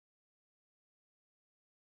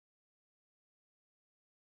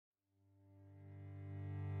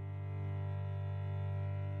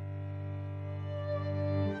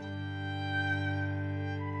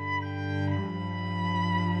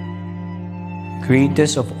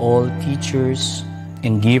greatest of all teachers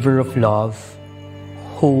and giver of love,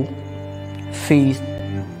 hope, faith,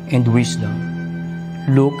 and wisdom,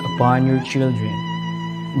 look upon your children,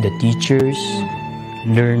 the teachers,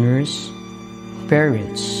 learners,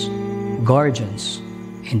 parents, guardians,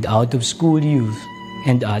 and out-of-school youth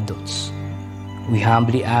and adults. We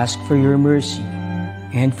humbly ask for your mercy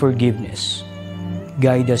and forgiveness.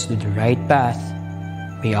 Guide us to the right path.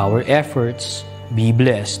 May our efforts be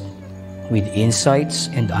blessed with insights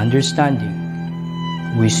and understanding,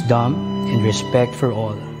 wisdom and respect for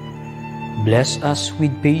all. Bless us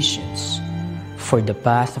with patience, for the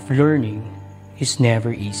path of learning is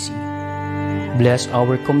never easy. Bless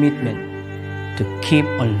our commitment to keep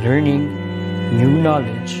on learning new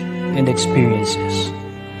knowledge and experiences.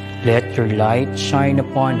 Let your light shine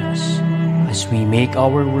upon us as we make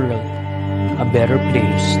our world a better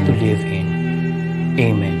place to live in.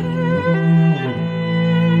 Amen.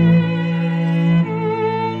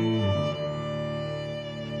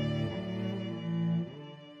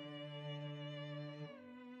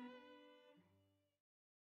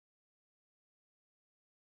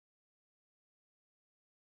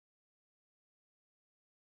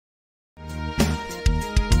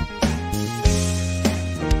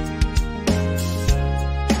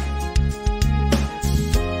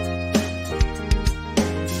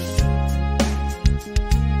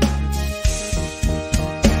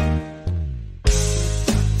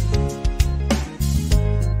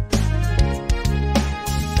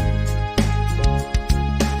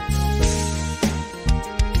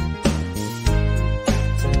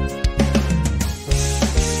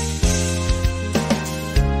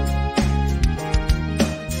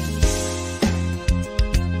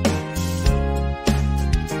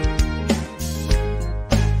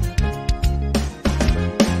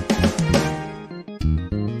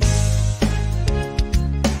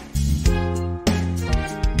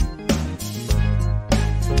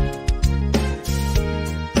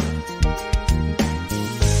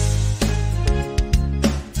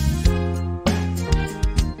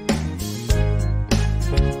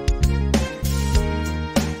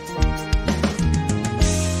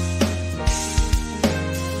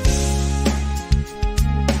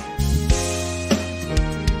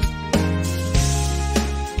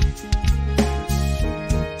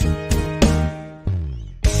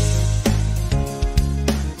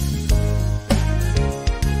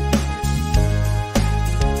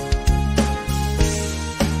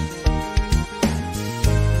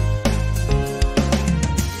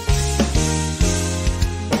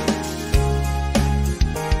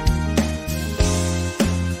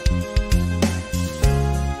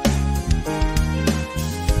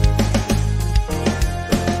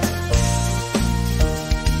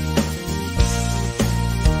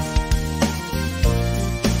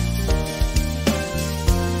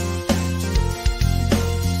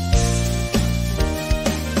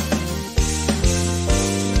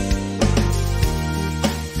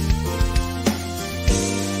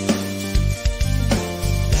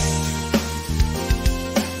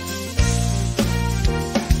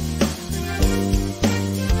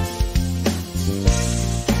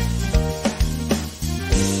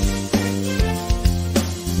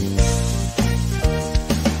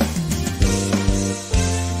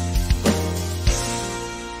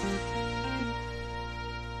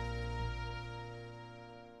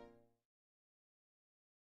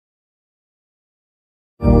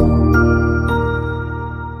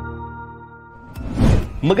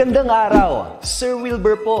 Magandang araw, Sir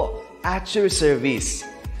Wilbur po, at your service.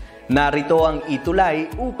 Narito ang ETUlay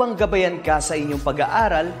upang gabayan ka sa inyong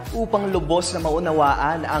pag-aaral upang lubos na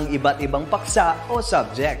maunawaan ang iba't ibang paksa o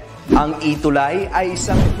subject. Ang ETUlay ay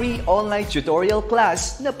isang free online tutorial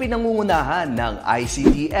class na pinangungunahan ng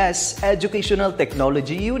DepEd Educational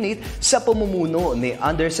Technology Unit sa pamumuno ni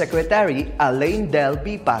Undersecretary Elaine Del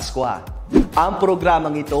P. Pascua. Ang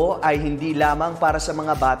programang ito ay hindi lamang para sa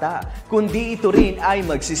mga bata, kundi ito rin ay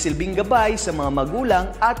magsisilbing gabay sa mga magulang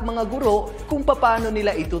at mga guro kung paano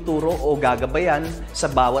nila ituturo o gagabayan sa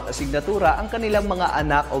bawat asignatura ang kanilang mga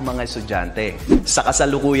anak o mga estudyante. Sa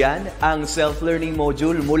kasalukuyan, ang self-learning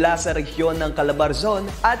module mula sa rehiyon ng Calabarzon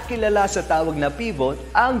at kilala sa tawag na pivot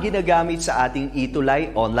ang ginagamit sa ating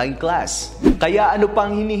ETUlay online class. Kaya ano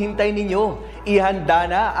pang hinihintay ninyo? Ihanda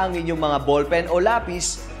na ang inyong mga ballpen o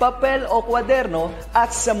lapis, papel o kwaderno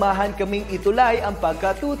at samahan kaming itulay ang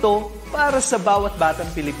pagkatuto para sa bawat batang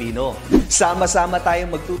Pilipino. Sama-sama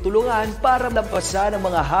tayong magtutulungan para lampasan ang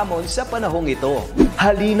mga hamon sa panahong ito.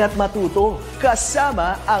 Halina't matuto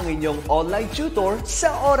kasama ang inyong online tutor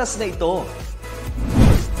sa oras na ito.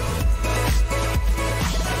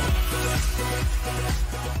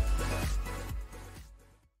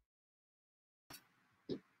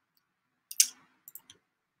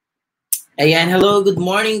 Ayan, hello, good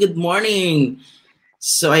morning, good morning.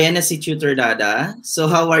 So, ayan na si Tutor Dada. So,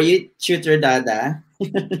 how are you, Tutor Dada?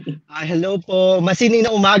 Hello po. Masining na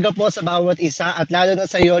umaga po sa bawat isa at lalo na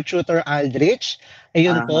sa iyo, Tutor Aldrich.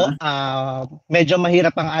 Ayun po, medyo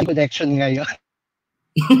mahirap ang connection ngayon.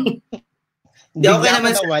 Di okay Bigla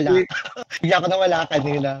naman ako nawala. Bigla ako nawala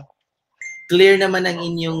kanina. Clear naman ang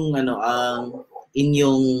inyong ang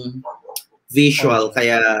inyong visual,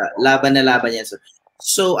 kaya laban na laban yan.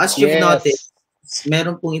 So as you've noticed,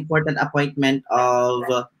 meron pong important appointment of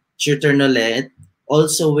Tutor Nolet,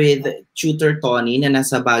 also with Tutor Tony na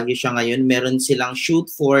nasa Baguio siya ngayon. Meron silang shoot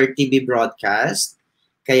for TV broadcast,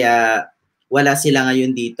 kaya wala sila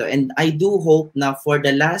ngayon dito. And I do hope na for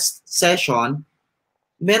the last session,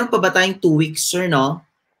 meron pa ba tayong 2 weeks, sir, no?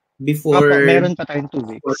 Before... Opo, meron pa tayong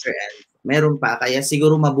 2 weeks. Meron pa, kaya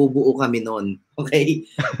siguro mabubuo kami noon. Okay?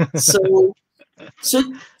 So,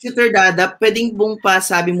 Tutor Dada, pwedeng bong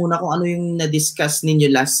pasabi muna kung ano yung na-discuss ninyo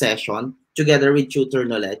last session together with Tutor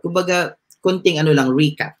Nolet. Kumbaga, konting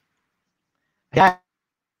recap. Yeah.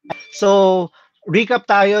 So, recap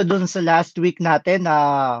tayo dun sa last week natin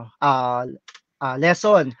na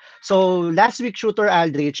lesson. So, last week, Tutor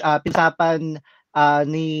Aldrich, pinsapan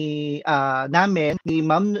namin ni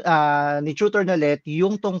Ma'am ni Tutor Nolet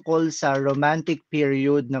yung tungkol sa romantic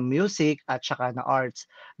period ng music at saka na arts.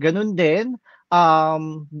 Ganun din,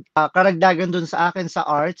 karagdagan dun sa akin sa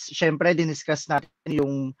arts, syempre diniscuss natin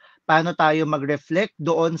yung paano tayo mag-reflect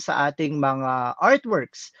doon sa ating mga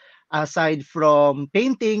artworks. Aside from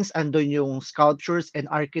paintings, andun yung sculptures and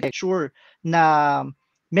architecture na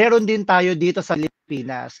meron din tayo dito sa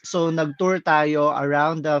Pilipinas. So nag-tour tayo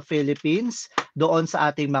around the Philippines doon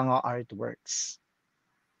sa ating mga artworks.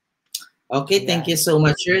 Okay, thank you so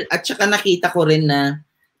much, sir. At saka nakita ko rin na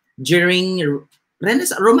during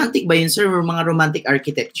romantic ba yun, sir? Or mga romantic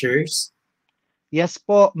architectures? Yes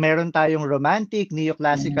po, meron tayong romantic,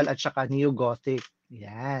 neoclassical at saka neo-gothic.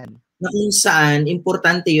 Yan. Na kung saan,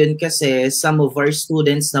 importante yun kasi some of our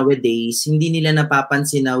students nowadays, hindi nila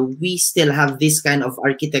napapansin na we still have this kind of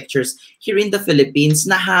architectures here in the Philippines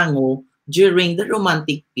na hango during the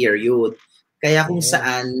romantic period. Kaya kung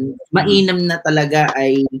saan, mainam na talaga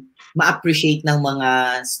ay ma-appreciate ng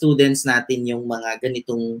mga students natin yung mga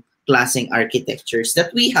ganitong klaseng architectures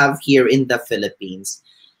that we have here in the Philippines.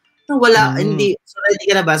 Wala, hindi. So ready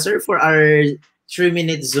ka na ba, sir, for our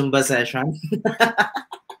 3-minute Zumba session?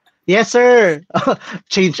 Yes, sir.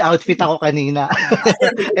 Change outfit ako kanina.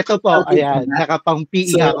 Ito po, ayan,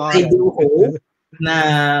 nakapang-PE so, ako. I do hope na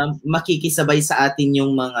makikisabay sa atin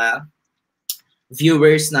yung mga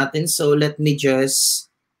viewers natin. So, let me just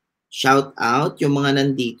shout out yung mga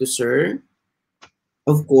nandito, sir.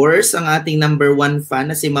 Of course, ang ating number 1 fan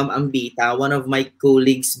na si Ma'am Ambita, one of my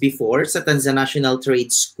colleagues before sa Tanzania National Trade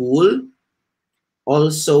School.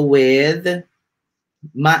 Also with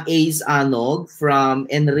MAPEH Anog from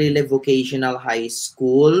Enrile Vocational High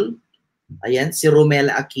School. Ayan, si Romel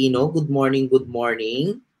Aquino. Good morning, good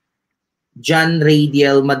morning. John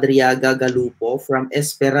Radiel Madriaga Galupo from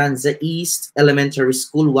Esperanza East Elementary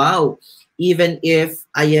School. Wow! Even if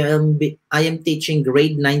I am teaching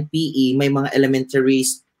grade 9 PE, may mga elementary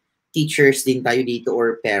teachers din tayo dito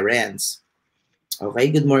or parents. Okay,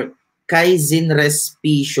 good morning. Kay Zin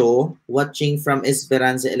Respicio, watching from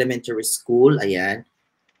Esperanza Elementary School. Ayan.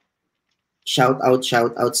 Shout out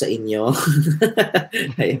sa inyo.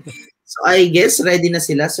 So I guess ready na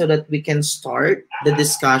sila so that we can start the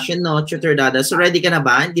discussion, no, Tutor Dada? So ready ka na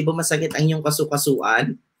ba? Hindi ba masakit ang iyong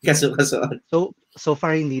kasukasuan? Kasukasuan. So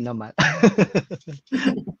far hindi naman.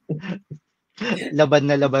 Laban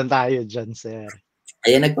na laban tayo dyan, sir.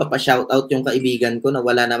 Ayan, nagpapa-shoutout yung kaibigan ko na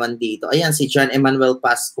wala naman dito. Ayan, si John Emmanuel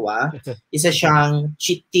Pasqua. Isa siyang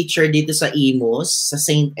teacher dito sa Imus, sa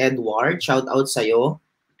St. Edward. Shoutout sa'yo.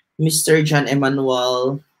 Mr. John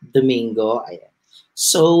Emmanuel Domingo. Ayan.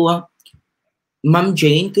 So, Ma'am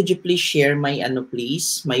Jane, could you please share my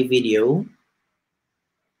my video?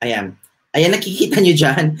 Ayan. Ayan, nakikita nyo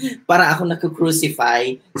dyan. Para ako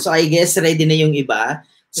naku-crucify. So, I guess ready na yung iba.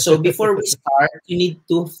 So, before we start, you need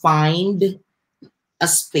to find a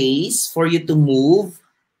space for you to move.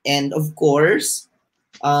 And, of course,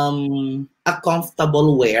 a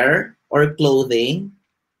comfortable wear or clothing.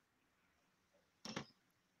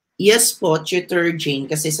 Yes po, Tutor Jane,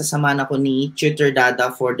 kasi sasamahan ako ni Tutor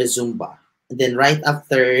Dada for the Zumba. And then right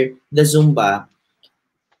after the Zumba,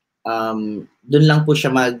 dun lang po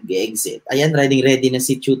siya mag-exit. Ayan, ready na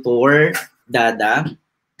si Tutor Dada.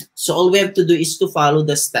 So all we have to do is to follow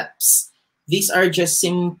the steps. These are just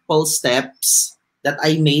simple steps that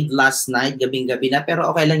I made last night, gabing-gabi na. Pero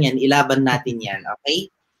okay lang yan, ilaban natin yan,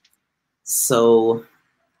 okay? So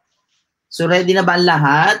ready na ba ang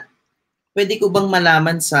lahat? Pwede ko bang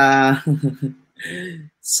malaman sa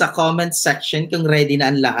sa comment section kung ready na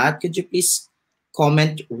ang lahat? Could you please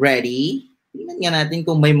comment ready? Tingnan nga natin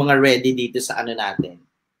kung may mga ready dito sa ano natin.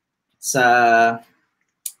 Sa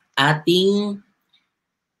ating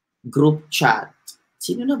group chat.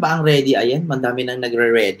 Sino na ba ang ready? Ayan, madami nang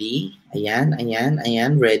nagre-ready. Ayan, ayan,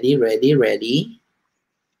 ayan. Ready, ready, ready.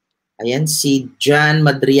 Ayan, si Jan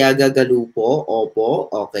Madriaga Galupo. Opo,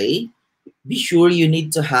 okay. Be sure you need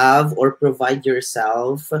to have or provide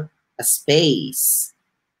yourself a space.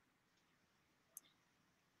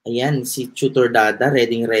 Ayan, si Tutor Dada,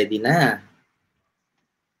 ready na.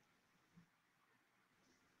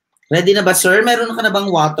 Ready na ba, sir? Meron ka na bang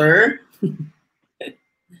water?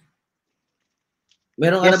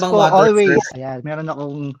 Meron ka Yes na bang po, water, always. sir? Ayan, meron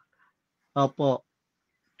akong, opo,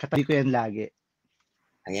 katabi ko yan lagi.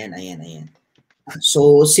 Ayan, ayan, ayan.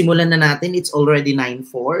 So, simulan na natin. It's already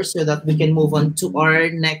 9:04 so that we can move on to our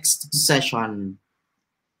next session.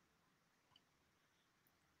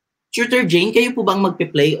 Tutor Jane, kayo po bang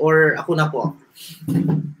magpe-play or ako na po?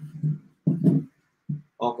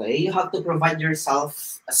 Okay, you have to provide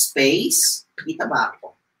yourself a space. Kita ba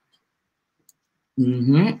ako?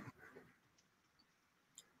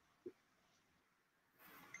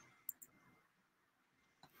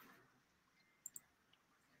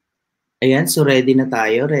 Ayan, so ready na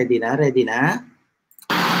tayo. Ready na, ready na.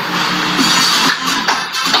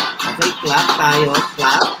 Okay, clap tayo.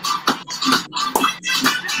 Clap.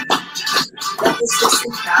 That is 16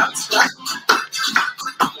 counts. Clap.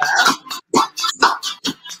 Clap.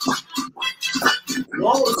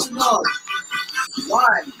 Go, sunod.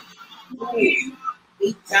 1,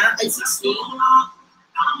 2, 8 count, ay 16.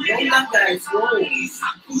 Go lang guys, go.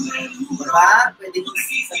 Baba, pwede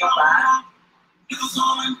sa baba. Ay,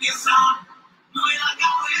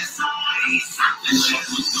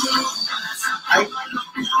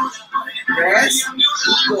 press,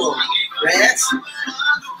 go. Press.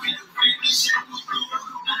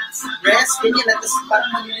 Press, ganyan, natasapat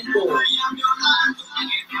mo dito.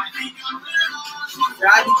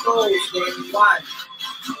 Drag it close, then 1,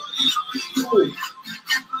 2.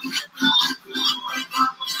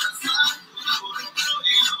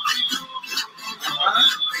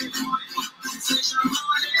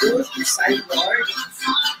 Push the sideboard.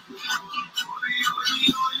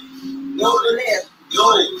 Go ulit. Go.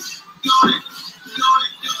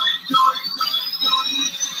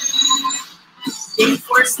 Take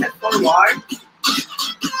 4 steps forward.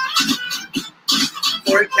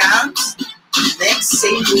 4 counts. Next,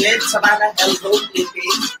 same with sama ng elbow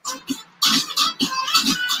flipping.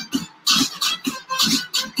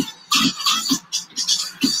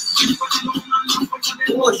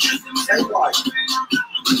 Push. Sideboard.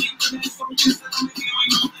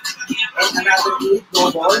 And another 8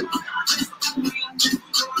 double.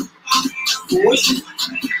 Push.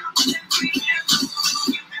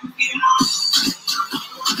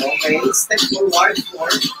 Okay, step forward 4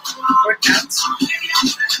 counts.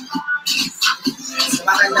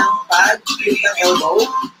 Sama ka ng pad, flip ng elbow.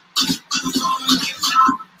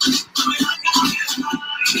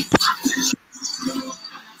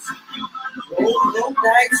 Go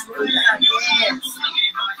guys, go na, yes.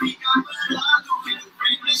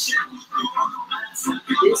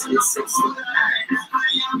 This is 16 times.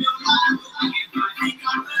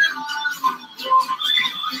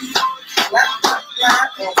 Clap, clap,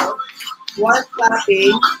 clap. While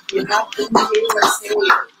clapping, you have to inhale or say for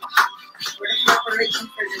the preparation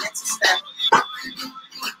for the next step.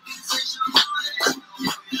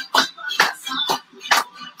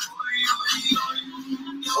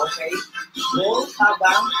 Okay. Go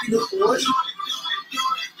habang pinupush.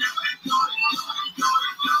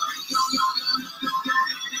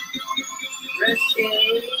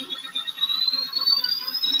 Resting.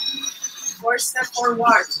 4 step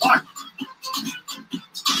forward. 1.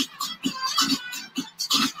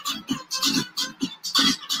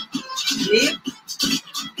 Flip.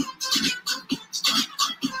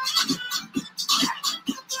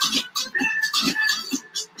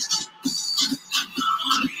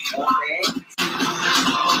 Okay.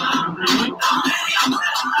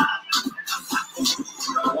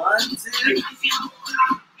 1, 2.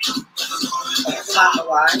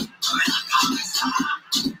 Kumakawan.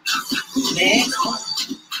 Next.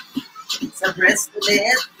 Sa breast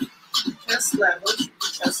ulit. Chest level.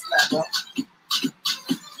 Chest level.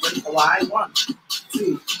 Then kawai. 1, 2,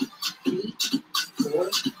 3,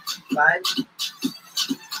 4, 5.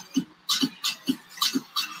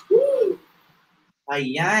 Woo!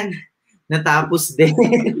 Ayan. Natapos din.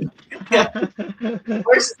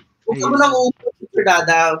 First, kung mo lang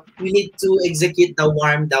Dada, we need to execute the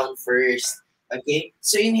warm down first. Okay?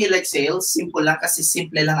 So inhale, exhale. Simple lang kasi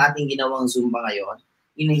simple lang ating ginawang Zumba ngayon.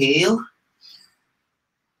 Inhale.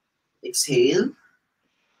 Exhale.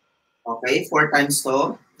 Okay, 4 times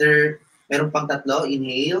to. Meron pang tatlo.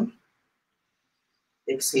 Inhale.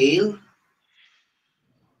 Exhale.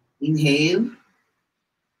 Inhale.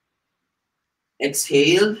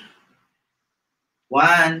 Exhale.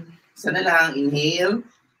 1. Isa na lang. Inhale.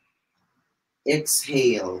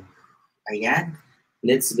 Exhale. Ayan.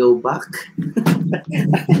 Let's go back.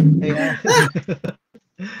 Ayan.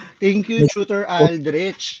 Thank you, Tutor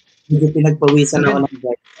Aldrich. Hindi pinagpawisan ako ng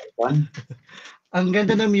Ang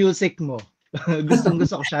ganda ng music mo.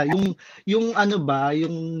 Gustong-gusto ko siya. Yung ano ba,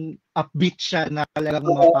 yung upbeat siya na talagang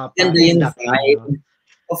ganda yung mapapa-induct. vibe.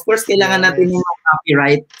 Of course, kailangan natin yung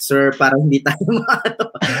copyright, sir, para hindi tayo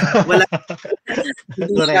wala.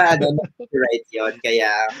 Hindi siya copyright yun.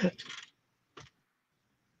 Kaya,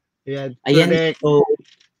 ayan, so,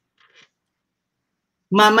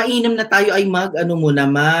 mainam na tayo ay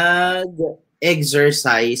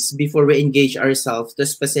mag-exercise before we engage ourselves to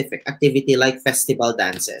specific activity like festival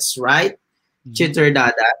dances, right? Tutor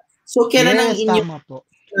Dada. So, kailan ang inyong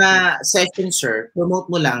session, sir? Promote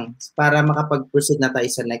mo lang para makapag-proceed na tayo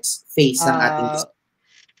sa next phase ng ating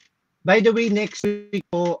by the way, next week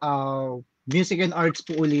po, music and arts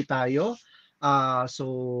po ulit tayo.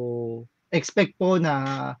 So, expect po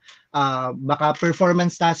na baka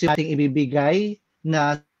performance task yung ating ibibigay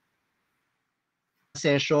na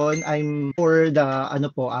session. I'm for the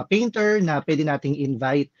painter na pwede nating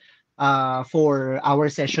invite for our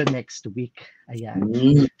session next week.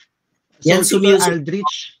 Ayan. So, Tutor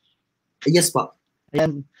Aldrich. Yes po.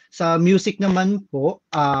 Ayan. Sa music naman po,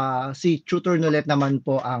 si Tutor Nolet naman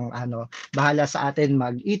po ang bahala sa atin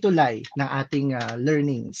mag-ETUlay ng ating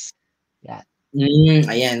learnings. Yan.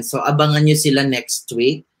 Ayan. So, abangan nyo sila next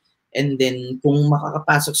week. And then, kung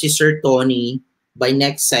makakapasok si Sir Tony by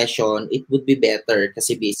next session, it would be better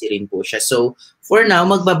kasi busy rin po siya. So, for now,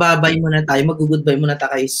 magbababay muna tayo. Mag-goodbye muna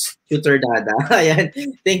tayo kay Tutor Dada. Ayan.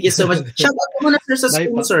 Thank you so much. Shout out muna, sir, sa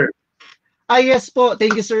school, sir. Yes po.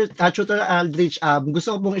 Thank you, Sir Tutor Aldrich.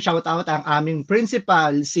 Gusto ko pong i-shout out ang aming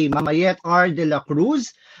principal, si Mama Yet R. De La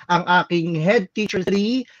Cruz, ang aking head teacher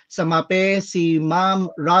 3 sa MAPEH, si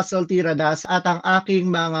Ma'am Russell T. Radas, at ang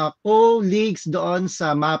aking mga colleagues doon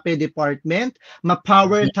sa MAPEH department.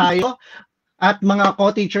 Ma-power tayo. At mga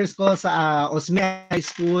co-teachers ko sa Osmeña High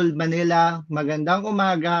School, Manila, magandang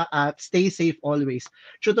umaga at stay safe always.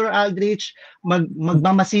 Tutor Aldrich,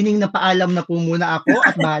 magmamasining na paalam na po muna ako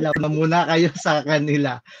at bahala na muna kayo sa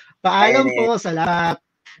kanila. Paalam po, salamat.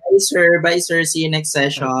 Bye sir, bye sir. See you next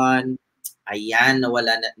session. Ayan,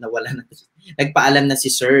 nawala na. Nagpaalam na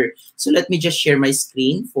si sir. So let me just share my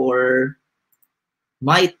screen for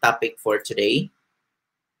my topic for today.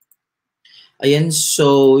 Ayan,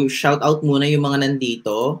 so shout out muna yung mga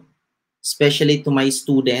nandito, especially to my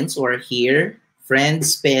students who are here,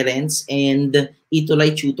 friends, parents, and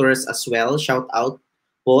ETUlay tutors as well. Shout out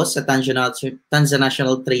po sa Tanza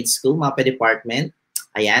National Trade School, MAPEH Department.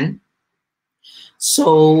 Ayan.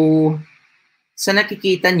 So, sa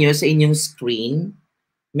nakikita nyo sa inyong screen,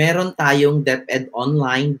 meron tayong DepEd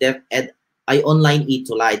Online, Online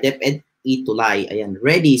ETUlay, DepEd ETUlay. Ayan,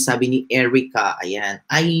 ready, sabi ni Erica. Ayan,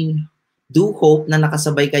 I do hope na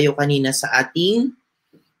nakasabay kayo kanina sa ating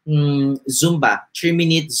Zumba,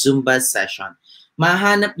 3-minute Zumba session.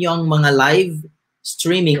 Mahanap nyo ang mga live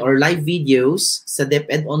streaming or live videos sa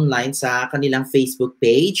DepEd Online sa kanilang Facebook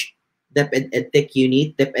page, DepEd Edtech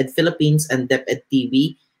Unit, DepEd Philippines, and DepEd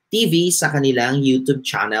TV sa kanilang YouTube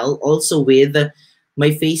channel. Also with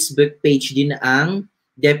my Facebook page din ang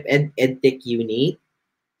DepEd Edtech Unit.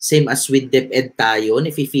 Same as with DepEd tayo,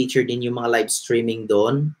 i-feature din yung mga live streaming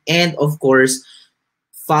doon. And of course,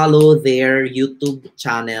 follow their YouTube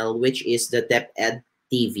channel, which is the DepEd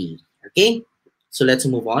TV. Okay? So let's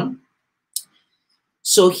move on.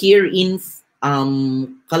 So here in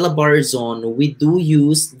Calabarzon, we do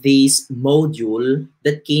use this module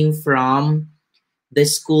that came from the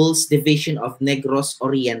school's division of Negros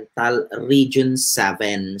Oriental Region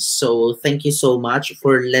 7. So thank you so much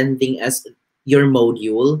for lending us your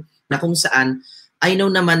module, na kung saan I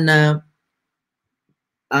know naman na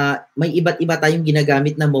may iba't iba tayong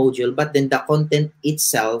ginagamit na module, but then the content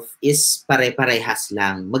itself is pare-parehas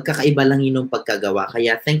lang. Magkakaiba lang yun ng pagkagawa.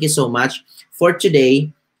 Kaya thank you so much for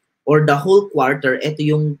today or the whole quarter. Ito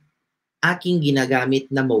yung aking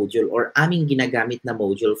ginagamit na module or aming ginagamit na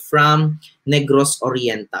module from Negros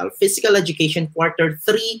Oriental. Physical Education Quarter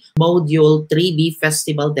 3, Module 3B,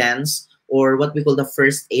 Festival Dance, or what we call the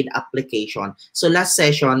first aid application. So last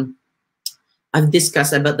session, I've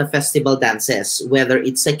discussed about the festival dances, whether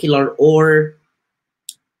it's secular or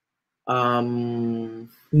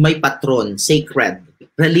may patron, sacred,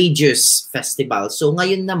 religious festival. So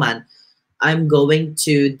ngayon naman, I'm going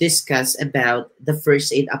to discuss about the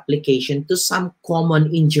first aid application to some common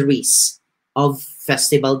injuries of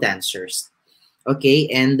festival dancers. Okay,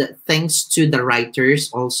 and thanks to the writers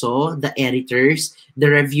also, the editors, the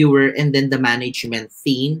reviewer, and then the management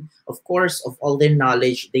team, of course, of all their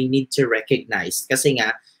knowledge, they need to recognize. Kasi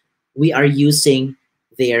nga, we are using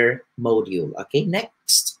their module. Okay,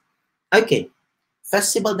 next. Okay,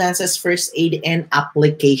 festival dances, first aid and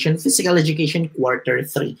application, physical education, quarter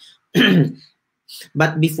 3.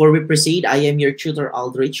 But before we proceed, I am your tutor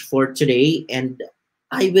Aldrich for today, and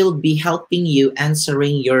I will be helping you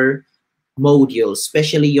answering your modules,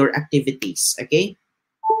 especially your activities, okay?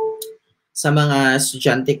 Sa mga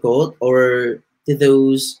estudyante ko or to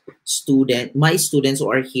those my students who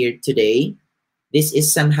are here today, this is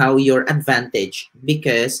somehow your advantage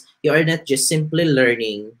because you are not just simply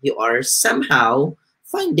learning, you are somehow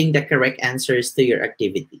finding the correct answers to your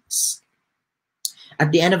activities.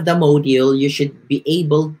 At the end of the module, you should be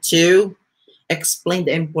able to explain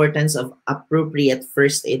the importance of appropriate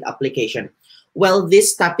first aid application. Well,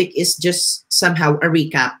 this topic is just somehow a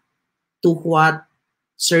recap to what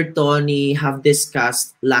Sir Tony have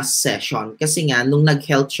discussed last session. Kasi nga, nung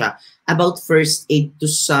nag-help siya about first aid to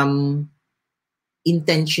some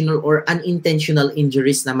intentional or unintentional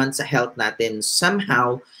injuries naman sa health natin.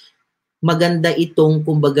 Somehow, maganda itong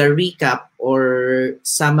kumbaga recap or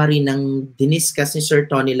summary ng diniscuss ni Sir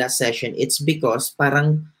Tony last session. It's because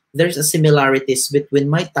parang there's a similarities between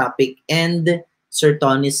my topic and Sir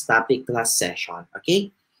Tony's topic last session.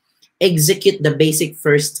 Okay? Execute the basic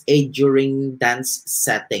first aid during dance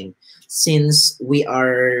setting. Since we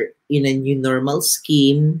are in a new normal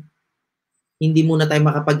scheme, hindi muna tayo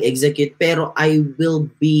makapag-execute, pero I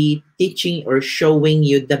will be teaching or showing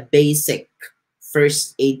you the basic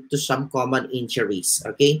first aid to some common injuries,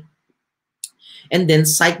 okay? And then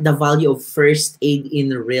cite the value of first aid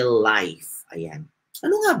in real life. Ayan.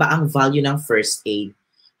 Ano nga ba ang value ng first aid?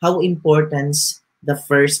 How important the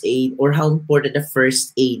first aid or how important the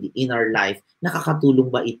first aid in our life?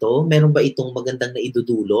 Nakakatulong ba ito? Meron ba itong magandang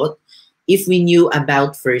naidudulot? If we knew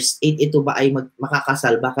about first aid, ito ba ay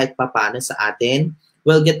makakasalba kahit papano sa atin?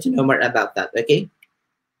 We'll get to know more about that, okay?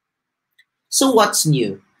 So what's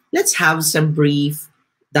new? Let's have some brief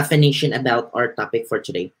definition about our topic for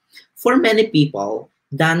today. For many people,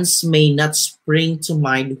 dance may not spring to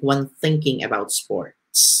mind when thinking about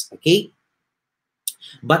sports, okay?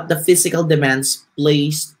 But the physical demands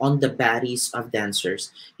placed on the bodies of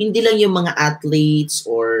dancers. Hindi lang yung mga athletes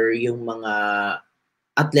or yung mga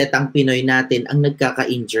atletang Pinoy natin ang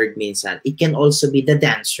nagkaka-injured minsan. It can also be the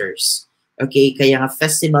dancers. Okay? Kaya nga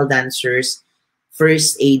festival dancers,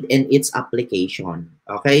 first aid and its application.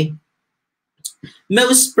 Okay?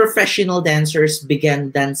 Most professional dancers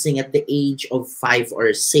began dancing at the age of 5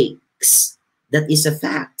 or 6. That is a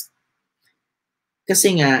fact.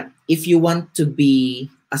 Kasi nga, if you want to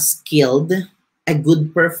be a skilled, a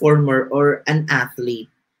good performer, or an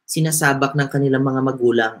athlete, sinasabak ng kanilang mga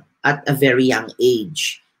magulang at a very young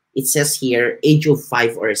age. It says here, age of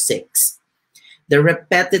 5 or 6. The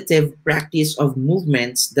repetitive practice of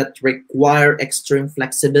movements that require extreme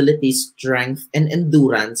flexibility, strength, and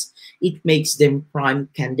endurance, it makes them prime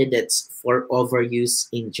candidates for overuse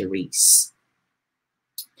injuries.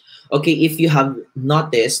 Okay, if you have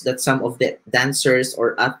noticed that some of the dancers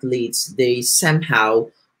or athletes, they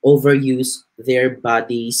somehow overuse their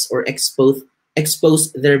bodies or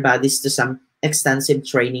expose their bodies to some extensive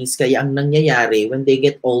trainings. Kaya ang nangyayari, when they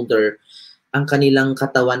get older, ang kanilang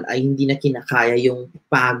katawan ay hindi na kinakaya yung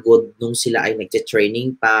pagod nung sila ay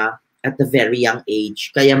nagte-training pa at a very young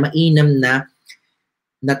age. Kaya mainam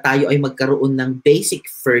na tayo ay magkaroon ng basic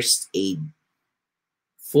first aid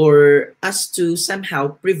for us to somehow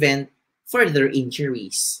prevent further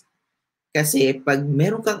injuries. Kasi pag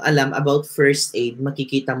meron kang alam about first aid,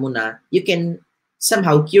 makikita mo na you can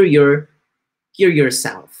somehow cure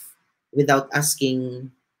yourself without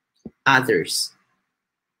asking others.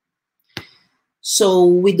 So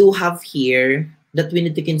we do have here that we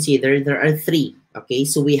need to consider there are 3. Okay,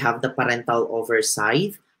 so we have the parental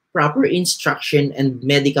oversight, proper instruction, and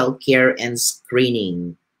medical care and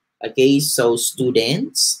screening. Okay, so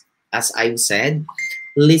students, as I've said,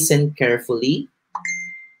 listen carefully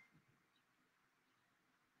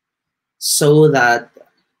so that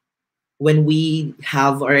when we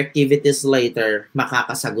have our activities later,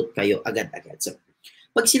 makakasagot kayo agad-agad. So,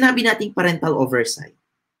 pag sinabi nating parental oversight,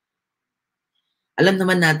 alam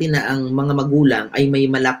naman natin na ang mga magulang ay may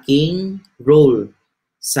malaking role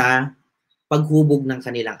sa paghubog ng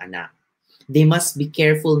kanilang anak. They must be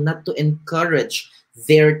careful not to encourage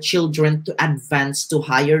their children to advance to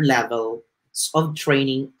higher levels of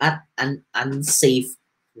training at an unsafe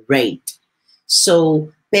rate. So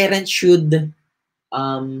parents should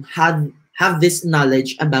have this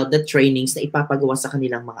knowledge about the trainings na ipapagawa sa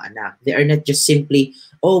kanilang mga anak. They are not just simply,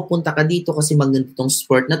 oh, punta ka dito kasi maganda tong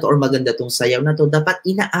sport na to or maganda tong sayaw na to. Dapat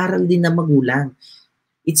inaaral din ng magulang.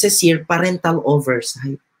 It says here, parental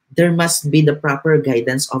oversight. There must be the proper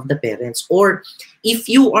guidance of the parents. Or if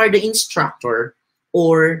you are the instructor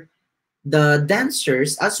or the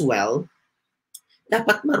dancers as well,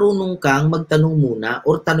 dapat marunong kang magtanong muna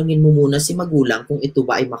or tanungin mo muna si magulang kung ito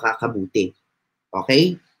ba ay makakabuti.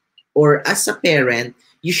 Okay? Or as a parent,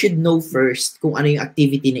 you should know first kung ano yung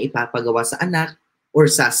activity na ipapagawa sa anak or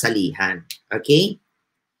sasalihan. Okay?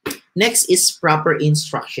 Next is proper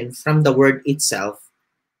instruction. From the word itself,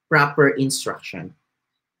 proper instruction.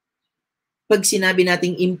 Pag sinabi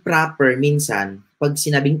nating improper, minsan, pag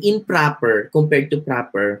sinabing improper compared to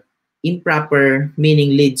proper, improper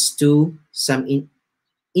meaning leads to some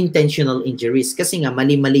intentional injuries. Kasi nga,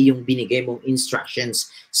 mali-mali yung binigay mong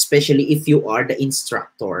instructions, especially if you are the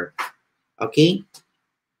instructor. Okay?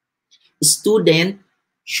 Student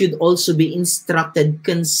should also be instructed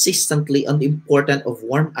consistently on the importance of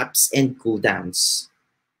warm-ups and cool-downs.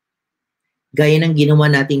 Gaya ng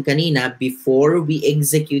ginawa natin kanina, before we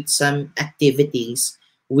execute some activities,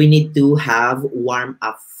 we need to have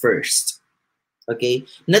warm-up first. Okay?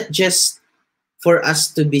 Not just for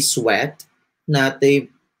us to be sweat,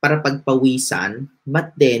 natin para pagpawisan,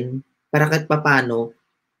 but then, para kahit papano,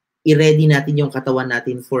 i-ready natin yung katawan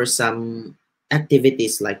natin for some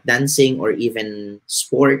activities like dancing or even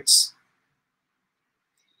sports.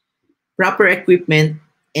 Proper equipment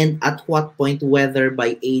and at what point, whether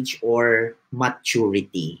by age or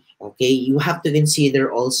maturity. Okay? You have to consider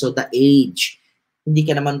also the age. Hindi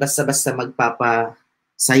ka naman basta-basta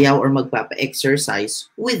magpapasayaw or magpapa-exercise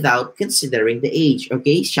without considering the age.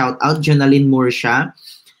 Okay? Shout out Jonalyn Morsha.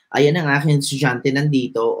 Ayan ang aking estudyante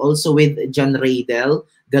nandito. Also with John Radel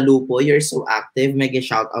Galupo, you're so active. Mega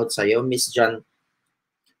shout out sa'yo, Miss John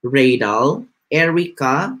Radel.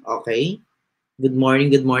 Erica, okay. Good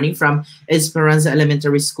morning, good morning. From Esperanza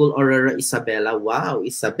Elementary School, Aurora Isabela. Wow,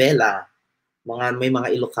 Isabela. May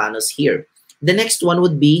mga Ilocanos here. The next one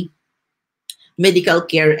would be medical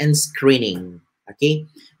care and screening. Okay?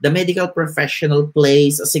 The medical professional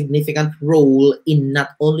plays a significant role in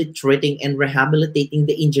not only treating and rehabilitating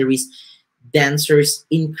the injuries dancers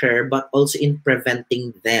incur, but also in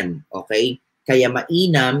preventing them. Okay? Kaya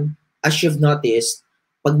mainam, as you've noticed,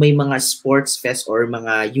 pag may mga sports fest or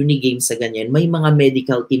mga uni games sa ganyan, may mga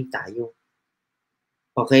medical team tayo.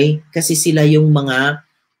 Okay? Kasi sila yung mga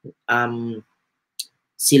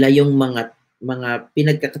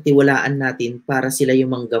pinagkakatiwalaan natin para sila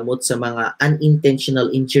yung manggamot sa mga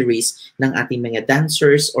unintentional injuries ng ating mga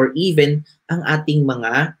dancers or even ang ating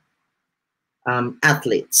mga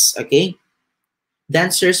athletes. Okay?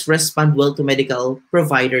 Dancers respond well to medical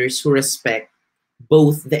providers who respect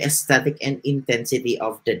both the aesthetic and intensity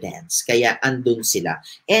of the dance. Kaya andun sila.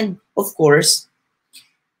 And of course,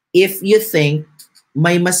 if you think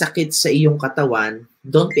may masakit sa iyong katawan,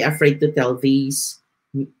 don't be afraid to tell these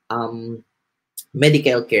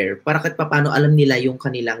medical care para kahit paano alam nila yung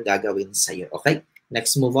kanilang gagawin sa'yo. Okay?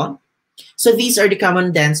 Next, move on. So these are the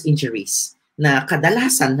common dance injuries na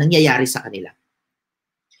kadalasan nangyayari sa kanila.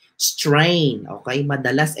 Strain. Okay?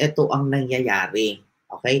 Madalas ito ang nangyayari.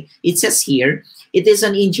 Okay? It says here, it is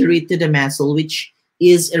an injury to the muscle which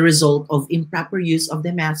is a result of improper use of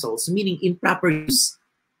the muscles. Meaning improper use.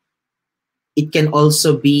 It can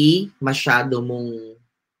also be masyado mong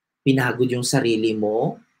pinagod yung sarili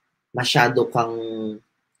mo, masyado kang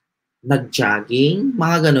nag-jogging,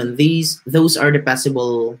 mga ganun. Those are the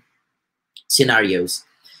possible scenarios.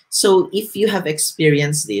 So, if you have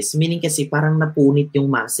experienced this, meaning kasi parang napunit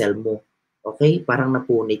yung muscle mo. Okay? Parang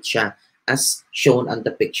napunit siya as shown on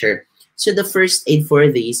the picture. So, the first aid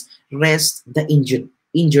for this, rest the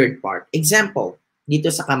injured part. Example,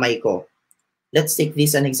 dito sa kamay ko. Let's take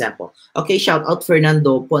this an example. Okay, shout out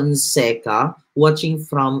Fernando Ponseca, watching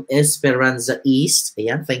from Esperanza East.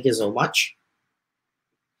 Ayan, thank you so much.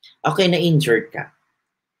 Okay, na-injured ka.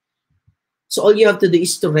 So all you have to do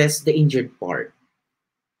is to rest the injured part.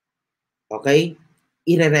 Okay?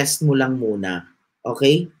 I-rest mo lang muna.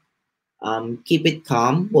 Okay? Keep it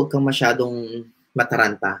calm. Huwag kang masyadong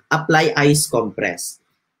mataranta. Apply ice compress.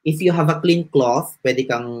 If you have a clean cloth, pwede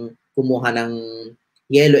kang kumuha ng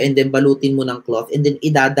yellow and then balutin mo ng cloth and then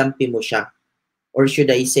idadampi mo siya. Or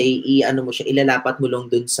should I say, ilalapat mo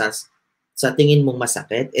lang dun sa tingin mong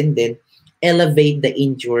masakit and then elevate the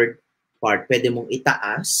injured part. Pwede mong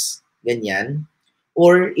itaas, ganyan.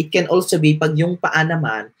 Or it can also be pag yung paa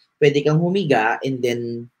naman, pwede kang humiga and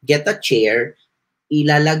then get a chair,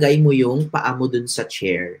 ilalagay mo yung paa mo dun sa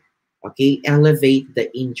chair. Okay? Elevate the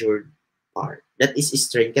injured part. That is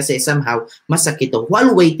strain kasi somehow masakit to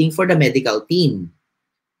while waiting for the medical team.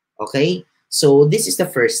 Okay? So, this is the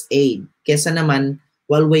first aid. Kesa naman,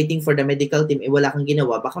 while waiting for the medical team, wala kang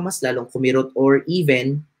ginawa, baka mas lalong kumirot or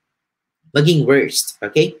even maging worst.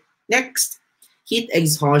 Okay? Next, heat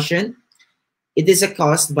exhaustion. It is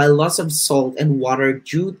caused by loss of salt and water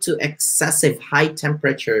due to excessive high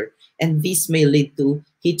temperature, and this may lead to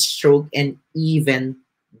heat stroke and even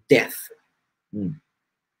death.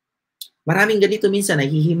 Maraming ganito minsan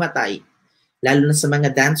nahihimatay, lalo na sa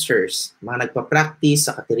mga dancers, mga nagpa-practice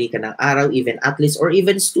sa katirikan ng araw, even athletes or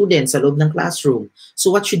even students sa loob ng classroom.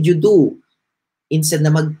 So what should you do? Instead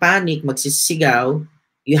na magpanic, magsisigaw,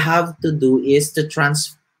 you have to do is to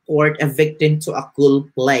transport a victim to a cool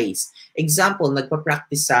place. Example,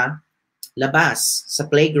 nagpa-practice sa labas, sa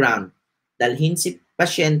playground. Dalhin si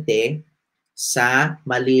pasyente sa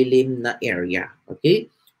malilim na area. Okay?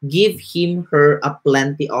 Give him her a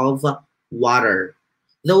plenty of water.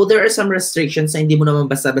 Though there are some restrictions na hindi mo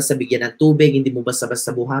naman basta-basta bigyan ng tubig, hindi mo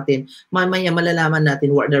basta-basta buhatin, mamaya malalaman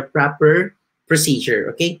natin what the proper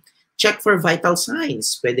procedure. Okay? Check for vital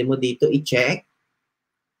signs. Pwede mo dito i-check.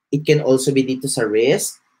 It can also be dito sa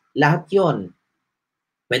wrist. Lahat yon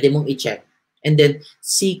pwede mong i-check. And then,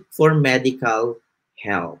 seek for medical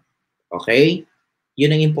help. Okay?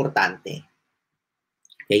 Yun ang importante.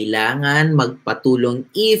 Kailangan magpatulong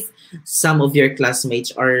if some of your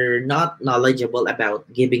classmates are not knowledgeable about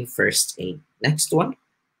giving first aid. Next one.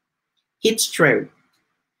 Heat stroke.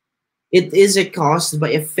 It is caused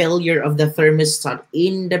by a failure of the thermostat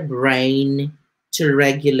in the brain to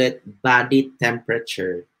regulate body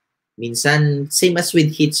temperature. Minsan, same as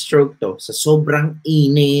with heat stroke to. Sa sobrang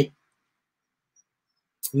init,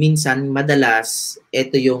 minsan, madalas,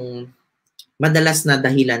 ito yung madalas na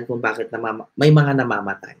dahilan kung bakit may mga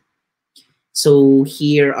namamatay. So,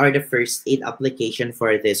 here are the first aid application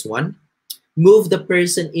for this one. Move the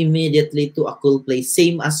person immediately to a cool place.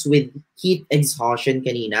 Same as with heat exhaustion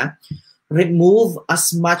kanina. Remove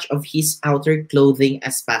as much of his outer clothing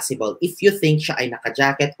as possible. If you think siya ay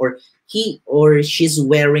naka-jacket or he or she's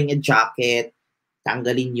wearing a jacket,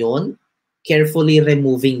 tanggalin yon. Carefully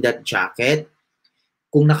removing that jacket.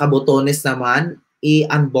 Kung nakabotones naman,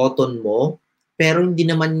 i-unbutton mo. Pero hindi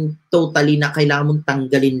naman totally na kailangan mong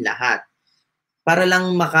tanggalin lahat. Para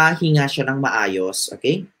lang makahinga siya ng maayos.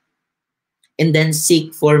 Okay? And then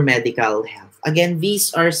seek for medical help. Again,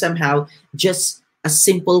 these are somehow just a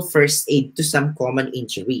simple first aid to some common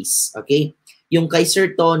injuries. Okay? Yung kay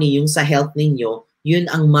Sir Tony, yung sa health ninyo, yun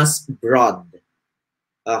ang mas broad.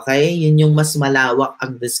 Okay? Yun yung mas malawak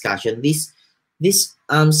ang discussion. This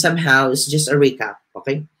somehow is just a recap.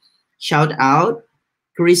 Okay? Shout out,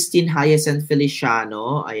 Christine Hyacinth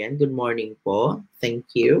Feliciano. Ayan, good morning po.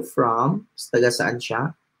 Thank you from, taga saan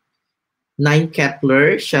siya? 9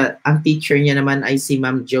 Kepler. Siya, ang teacher niya naman ay si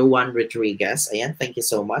Ma'am Joanne Rodriguez. Ayan, thank you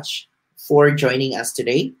so much for joining us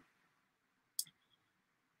today.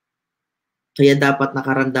 Kaya dapat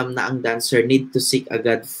nakaramdam na ang dancer need to seek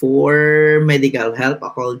agad for medical help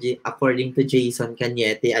according to Jason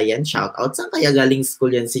Cañete. Ayan, shout out. Saan kaya galing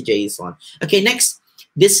school yan si Jason? Okay, next,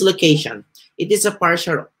 dislocation. It is a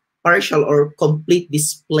partial or complete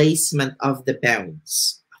displacement of the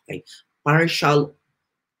bones. Okay, partial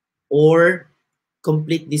or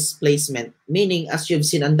complete displacement. Meaning, as you've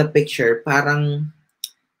seen on the picture, parang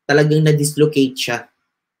talagang na-dislocate siya.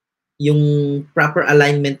 Yung proper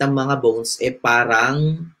alignment ng mga bones,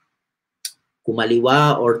 parang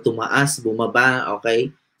kumaliwa or tumaas, bumaba,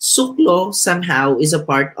 okay? Suklo somehow is a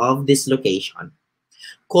part of dislocation.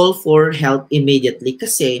 Call for help immediately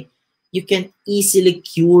kasi you can easily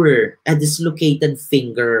cure a dislocated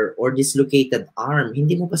finger or dislocated arm.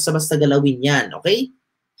 Hindi mo basta-basta galawin yan, okay?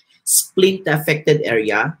 Splint the affected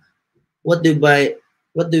area. What do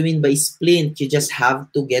you mean by splint? You just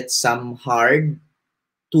have to get some hard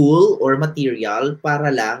tool or material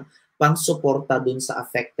para lang pang-suporta dun sa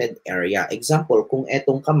affected area. Example, kung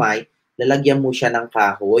etong kamay, lalagyan mo siya ng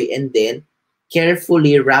kahoy and then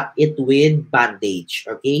carefully wrap it with bandage.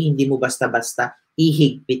 Okay? Hindi mo basta-basta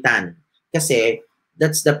ihigpitan. Kasi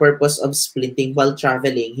that's the purpose of splinting while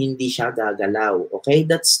traveling. Hindi siya gagalaw. Okay?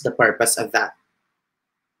 That's the purpose of that.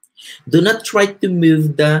 Do not try to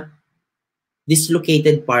move the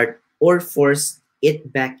dislocated part or force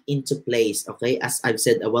it back into place. Okay? As I've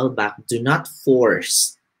said a while back, do not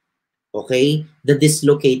force, okay, the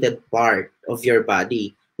dislocated part of your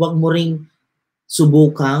body. Huwag mo ring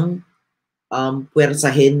subukang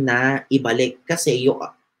puwersahin na ibalik kasi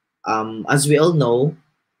As we all know,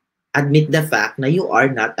 admit the fact na you are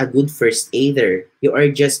not a good first aider. You are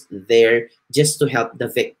just there just to help the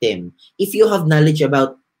victim. If you have knowledge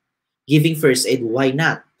about giving first aid, why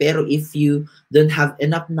not? Pero if you don't have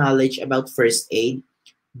enough knowledge about first aid,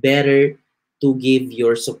 better to give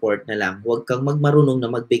your support na lang. Huwag kang magmarunong na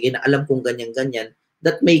magbigay na alam kung ganyan-ganyan.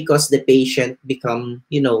 That may cause the patient become,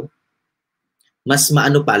 you know, mas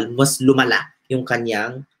maano pa, mas lumala yung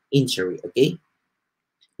kanyang injury. Okay?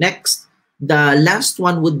 Next, the last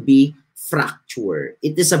one would be fracture.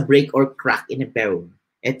 It is a break or crack in a bone.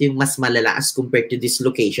 Ito yung mas malala as compared to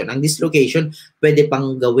dislocation. Ang dislocation, pwede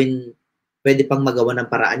pang magawa ng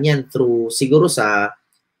paraan yan through siguro sa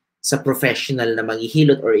professional na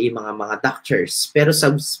maghihilot or yung mga doctors. Pero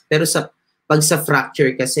pag sa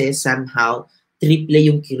fracture kasi somehow triple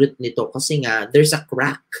yung kirot nito kasi nga there's a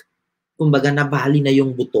crack. Kumbaga nabali na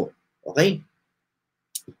yung buto. Okay?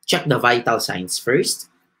 Check the vital signs first.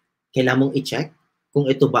 Kailangan mong i-check kung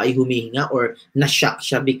ito ba ay humihinga or na-shock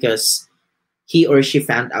siya because he or she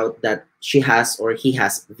found out that she has or he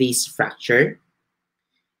has this fracture.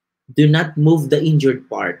 Do not move the injured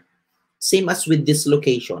part. Same as with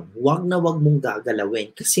dislocation. Wag na wag mong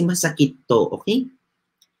gagalawin kasi masakit to, okay?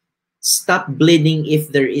 Stop bleeding if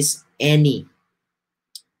there is any.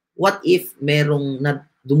 What if merong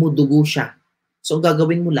dumudugo siya? So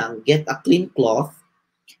gagawin mo lang, get a clean cloth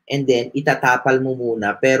and then itatapal mo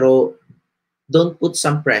muna pero don't put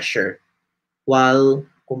some pressure while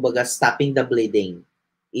kumbaga stopping the bleeding.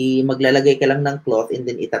 Maglalagay ka lang ng cloth and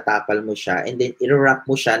then itatapal mo siya and then i-wrap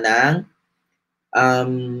mo siya ng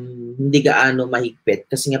hindi gaano mahigpit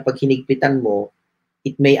kasi nga pag hinigpitan mo,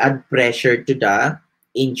 it may add pressure to the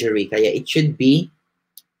injury. Kaya it should be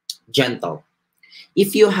gentle.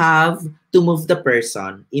 If you have to move the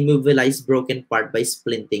person, immobilize broken part by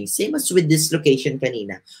splinting. Same as with dislocation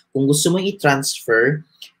kanina. Kung gusto mong i-transfer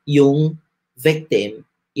yung victim,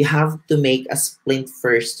 you have to make a splint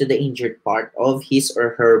first to the injured part of his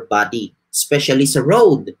or her body, especially sa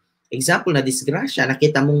road. Example, na disgrasya,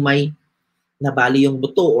 nakita mong may nabali yung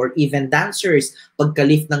buto or even dancers,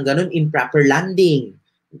 pagka-lift ng ganun, improper landing,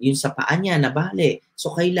 yun sa paa niya, nabali.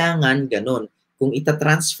 So, kailangan ganun. Kung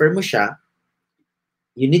ita-transfer mo siya,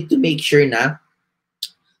 you need to make sure na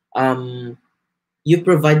you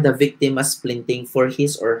provide the victim a splinting for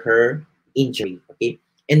his or her injury. Okay?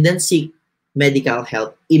 And then seek medical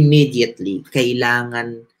help immediately.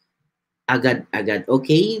 Kailangan agad-agad.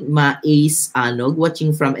 Okay? Ma-Ace Anog,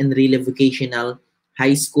 watching from Enrile Vocational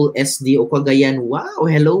High School SD o Cagayan.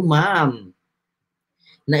 Wow! Hello, ma'am!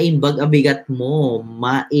 Naimbag abigat mo.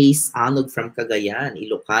 Ma-Ace Anog from Cagayan,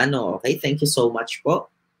 Ilocano. Okay? Thank you so much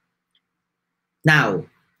po. Now,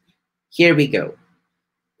 here we go.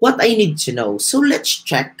 What I need to know. So let's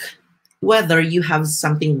check whether you have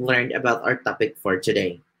something learned about our topic for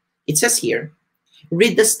today. It says here,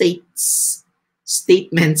 read the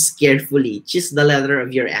statements carefully. Choose the letter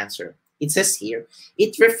of your answer. It says here,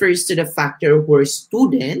 it refers to the factor where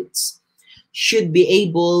students should be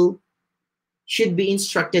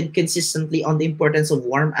instructed consistently on the importance of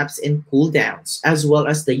warm-ups and cool-downs, as well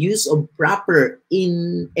as the use of proper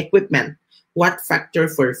equipment. What factor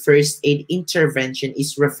for first aid intervention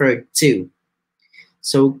is referred to?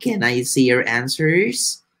 So can I see your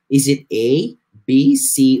answers? Is it A, B,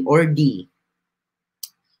 C, or D?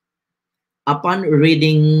 Upon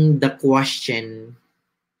reading the question,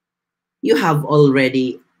 you have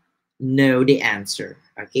already know the answer,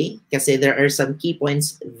 okay? Kasi there are some key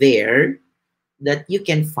points there that you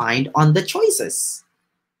can find on the choices.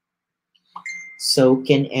 So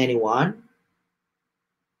can anyone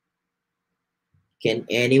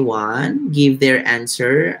give their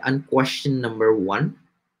answer on question number 1?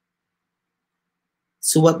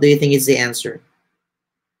 So what do you think is the answer?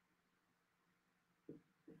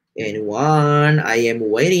 Anyone? I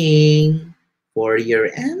am waiting for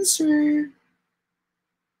your answer.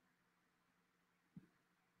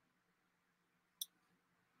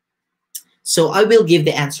 So I will give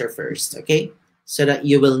the answer first, okay? So that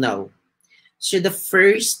you will know. So the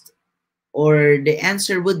first or the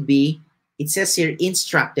answer would be, it says here,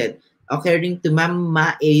 instructed. According to Ma'am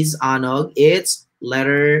Ma-Ace Anog, it's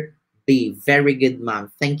letter B. Very good,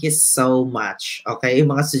 ma'am. Thank you so much. Okay,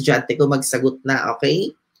 mga estudyante ko, magsagot na,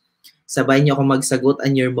 okay? Sabay niyo ako magsagot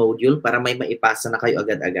on your module para may maipasa na kayo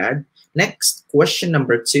agad-agad. Next, question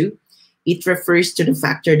number 2. It refers to the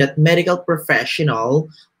factor that medical professional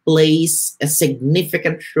plays a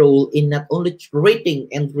significant role in not only treating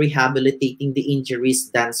and rehabilitating the injuries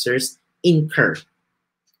dancers incur.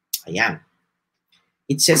 Ayan.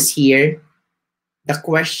 It says here, the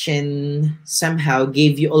question somehow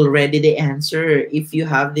gave you already the answer if you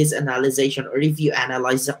have this analysis or if you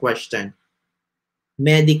analyze the question.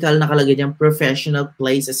 Medical, nakalagay dyan, professional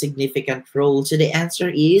plays a significant role. So the answer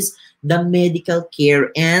is the medical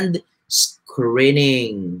care and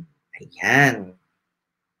screening. Ayan.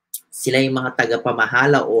 Sila yung mga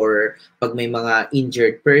tagapamahala or pag may mga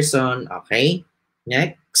injured person. Okay?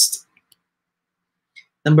 Next.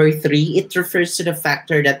 Number 3, it refers to the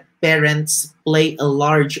factor that parents play a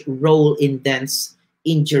large role in dense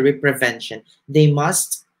injury prevention. They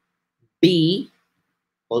must be,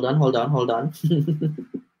 hold on.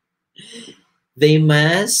 They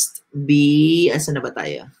must be, asa na ba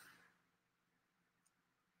tayo?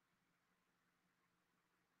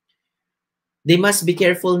 They must be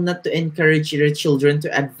careful not to encourage their children to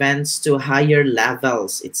advance to higher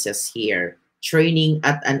levels, it says here. Training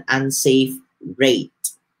at an unsafe rate.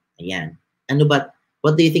 Ayan. Ano ba?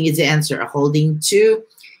 What do you think is the answer? According to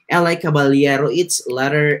Eli Caballero, it's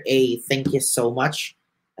letter A. Thank you so much.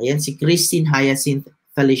 Ayan, si Christine Hyacinth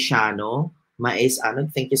Feliciano. Mais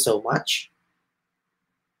Anog, thank you so much.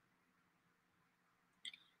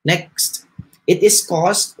 Next, it is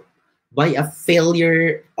caused by a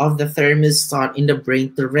failure of the thermostat in the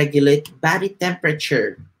brain to regulate body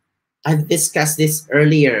temperature. I've discussed this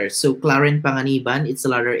earlier. So, Claren Panganiban, it's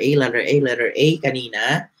letter A, letter A, letter A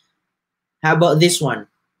kanina. How about this one?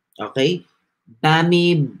 Okay.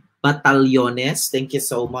 Bami Batallones, thank you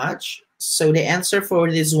so much. So, the answer for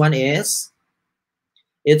this one is,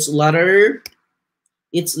 it's letter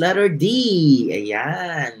D.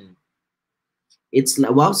 Ayan.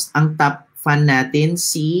 Wow, ang top fan natin,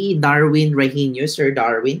 si Darwin Rehinio. Sir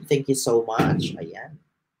Darwin, thank you so much. Ayan.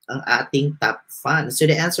 Ang ating top fan. So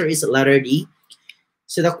the answer is letter D.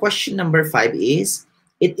 So the question number 5 is,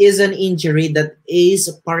 it is an injury that is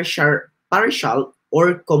partial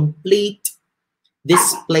or complete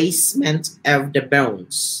displacement of the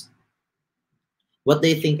bones. What do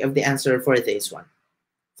you think of the answer for this one?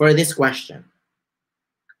 For this question?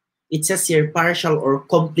 It says here, partial or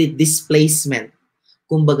complete displacement.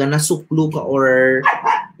 Kumbaga nasuklo ka or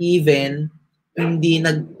even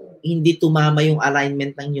hindi tumama yung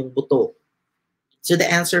alignment ng yung buto. So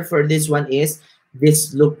the answer for this one is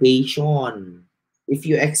dislocation. If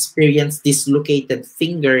you experience dislocated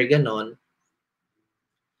finger, ganon,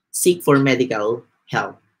 seek for medical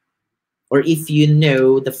help. Or if you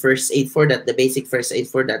know the first aid for that, the basic first aid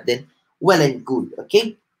for that, then well and good.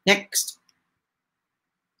 Okay, next.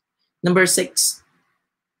 Number 6.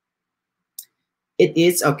 It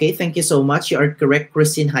is, okay, thank you so much. You are correct,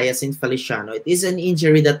 Christine Hyacinth Feliciano. It is an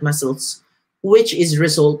injury that muscles, which is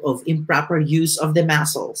result of improper use of the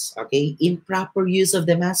muscles. Okay? Improper use of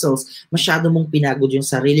the muscles. Masyado mong pinagod yung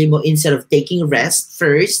sarili mo instead of taking rest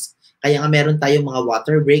first. Kaya nga meron tayong mga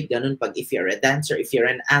water break, ganun pag if you're a dancer, if you're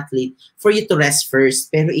an athlete, for you to rest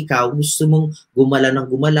first. Pero ikaw, gusto mong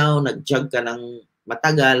gumalaw, nag-jog ka ng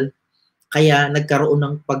matagal, kaya nagkaroon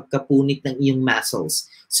ng pagkapunit ng iyong muscles.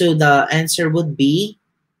 So the answer would be,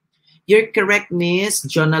 you're correct, Miss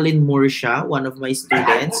Jonalyn Mursha, one of my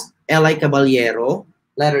students. Eli Caballero,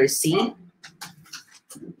 letter C.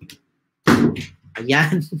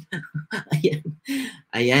 Ayan.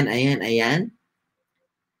 Ayan.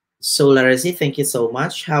 So letter C, thank you so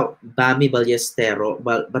much. Bami Ballestero,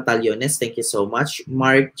 Batallones, thank you so much.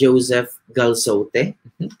 Mark Joseph Galzote.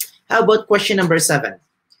 How about question number 7?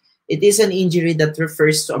 It is an injury that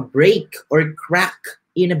refers to a break or crack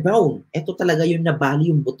in a bone. Ito talaga yung nabali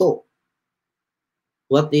yung buto.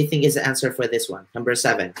 What do you think is the answer for this one? Number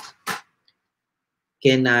 7.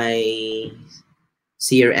 Can I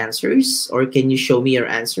see your answers? Or can you show me your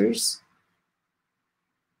answers?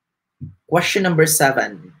 Question number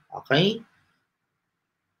 7. Okay.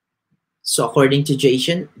 So according to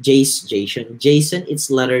Jason, it's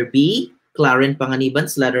letter B. Claren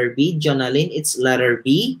Panganiban's letter B. Jonalyn, it's letter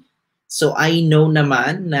B. So I know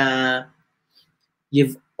naman na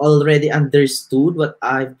you've already understood what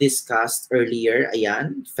I've discussed earlier.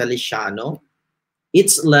 Ayan, Feliciano.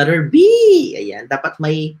 It's letter B. Ayan, dapat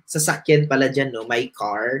may sasakyan pala dyan, no? May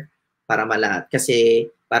car para malahat.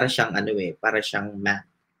 Kasi para siyang para siyang map.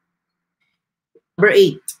 Number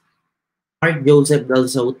 8. Mark Joseph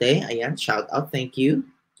Galzote. Ayan, shout out. Thank you.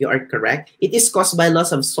 You are correct. It is caused by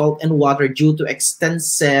loss of salt and water due to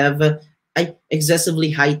excessively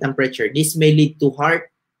high temperature. This may lead to heart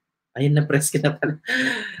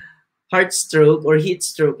stroke or heat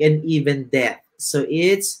stroke and even death. So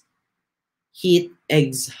it's heat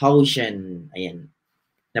exhaustion. Ayan.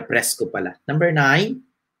 Na-press ko pala. Number 9.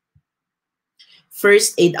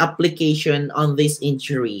 First aid application on this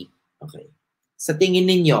injury. Okay. Sa tingin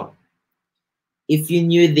ninyo, if you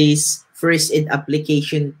knew this first aid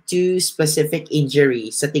application to specific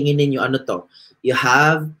injury. Sa tingin ninyo, ano to? You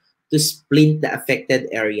have to splint the affected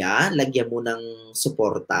area. Lagyan mo ng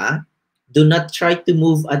suporta. Do not try to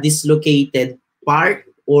move a dislocated part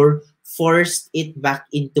or force it back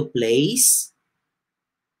into place.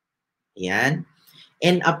 Ayan.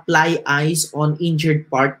 And apply ice on injured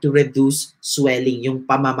part to reduce swelling, yung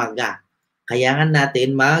pamamaga. Kaya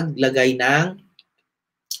natin maglagay ng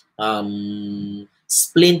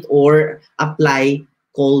splint or apply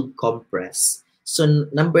cold compress. So,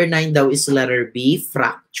 number 9 daw is letter B,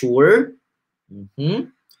 fracture.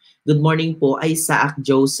 Good morning po, Isaac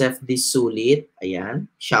Joseph Disulit. Ayan,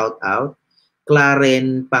 shout out.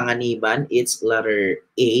 Claren Panganiban, it's letter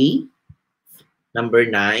A. Number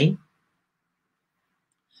 9.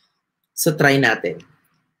 So, try natin.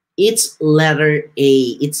 It's letter A.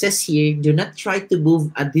 It says here, do not try to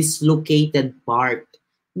move a dislocated part.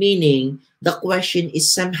 Meaning, the question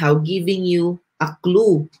is somehow giving you a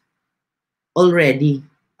clue already.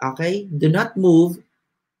 Okay? Do not move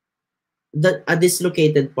a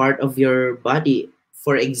dislocated part of your body.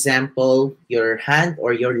 For example, your hand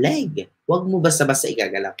or your leg. Huwag mo basta-basta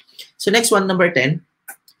igagalaw. So, next one, number 10.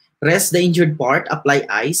 Rest the injured part, apply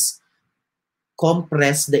ice,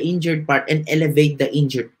 compress the injured part, and elevate the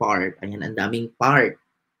injured part. Ayan, ang daming part.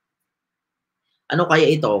 Ano kaya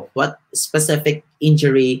ito? What specific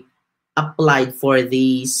injury applied for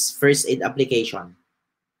this first aid application?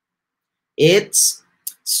 It's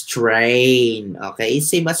strain. Okay?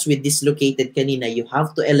 Same as with dislocated kanina, you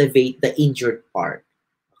have to elevate the injured part.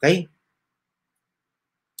 Okay?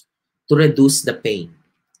 To reduce the pain.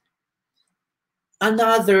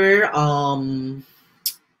 Another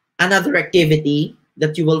activity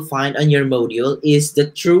that you will find on your module is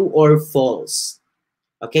the true or false.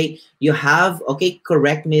 Okay, you have, okay,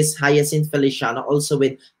 correct Miss Hyacinth Feliciano, also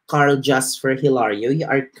with Carl Jasper Hilario. You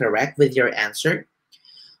are correct with your answer.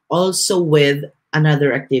 Also with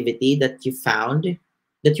another activity that you found,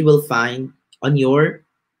 that you will find on your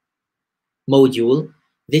module.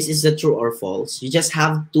 This is the true or false. You just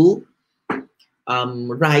have to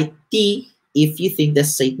write T if you think the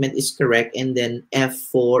statement is correct, and then F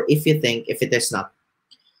for if you think if it is not.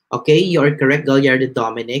 Okay, you are correct, Gallardo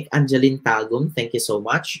Dominic. Angeline Tagum, thank you so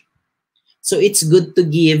much. So it's good to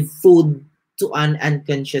give food to an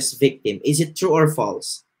unconscious victim. Is it true or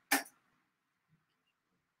false?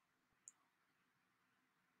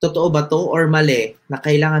 Totoo ba to or mali na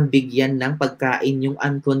kailangan bigyan ng pagkain yung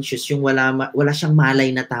unconscious, yung wala siyang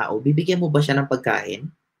malay na tao? Bibigyan mo ba siya ng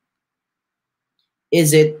pagkain?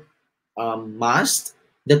 Is it must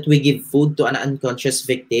that we give food to an unconscious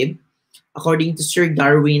victim? According to Sir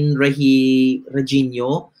Darwin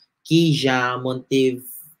Regino, Kija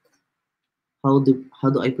how do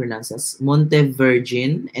I pronounce this?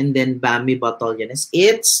 Montevirgin, and then Bami Batalyones.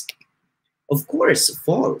 It's, of course,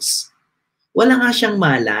 false. Wala nga siyang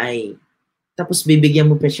malay. Tapos bibigyan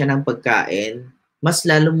mo pa siya ng pagkain, mas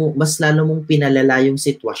lalo mong pinalala yung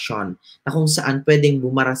sitwasyon na kung saan pwedeng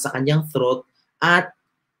bumara sa kanyang throat at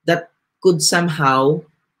that could somehow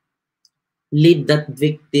lead that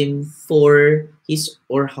victim for his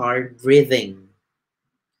or her breathing.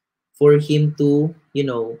 For him to, you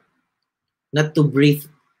know, not to breathe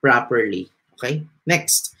properly. Okay?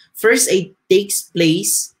 Next. First aid takes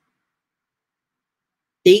the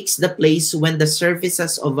place when the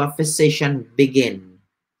services of a physician begin.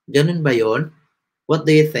 Ganun ba yun? What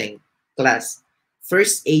do you think, class?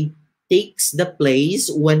 First aid takes the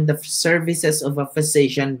place when the services of a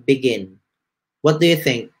physician begin. What do you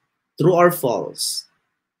think? True or false?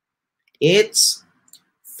 It's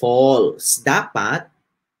false. Dapat,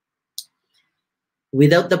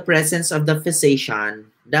 without the presence of the physician,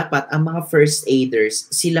 dapat ang mga first aiders,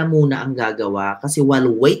 sila muna ang gagawa. Kasi while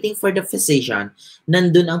waiting for the physician,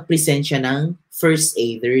 nandun ang presensya ng first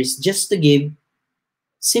aiders just to give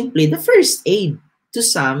simply the first aid to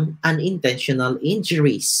some unintentional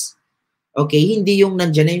injuries. Okay, hindi yung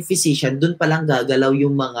nandyan na yung physician, dun palang gagalaw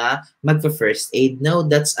yung mga magpa-first aid. No,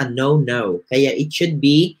 that's a no-no. Kaya it should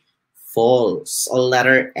be false, or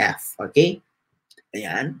letter F. Okay?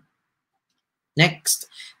 Ayan. Next,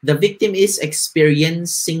 the victim is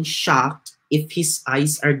experiencing shock if his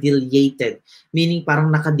eyes are dilated. Meaning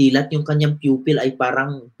parang nakadilat yung kanyang pupil ay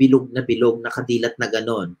parang bilog, nakadilat na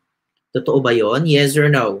ganon. Totoo ba yon? Yes or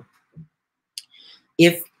no?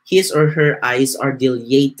 If his or her eyes are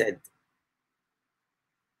dilated,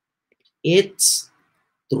 it's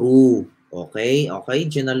true. Okay, okay.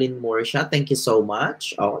 Jenaline Morsha, thank you so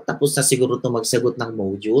much. Oh, tapos na siguro ito magsagot ng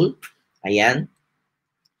module. Ayan.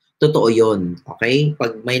 Totoo yun. Okay?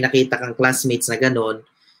 Pag may nakita kang classmates na ganon,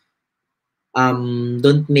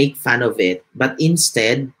 Don't make fun of it, but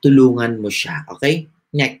instead, tulungan mo siya. Okay?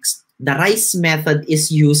 Next, the RICE method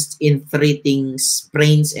is used in treating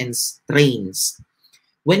sprains and strains.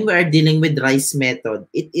 When we are dealing with RICE method,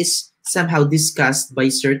 it is somehow discussed by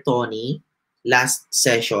Sir Tony last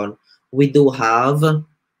session. We do have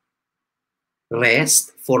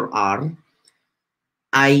rest for R.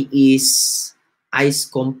 I is ice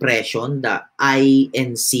compression, the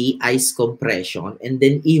INC, ice compression, and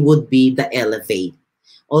then E would be the elevate.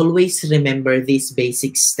 Always remember this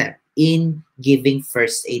basic step in giving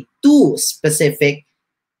first aid to specific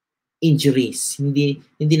injuries. Hindi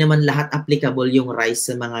naman lahat applicable yung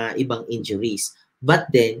RICE sa mga ibang injuries.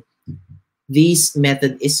 But then, this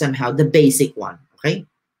method is somehow the basic one. Okay?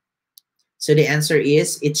 So the answer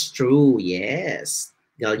is, it's true. Yes.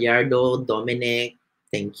 Gallardo, Dominic,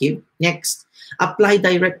 thank you. Next, apply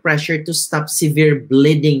direct pressure to stop severe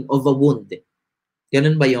bleeding of a wound.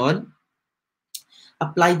 Ganun ba yon?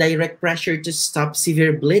 Apply direct pressure to stop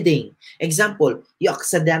severe bleeding. Example, you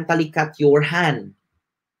accidentally cut your hand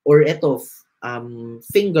or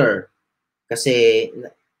finger kasi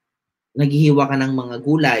naghihiwa ka ng mga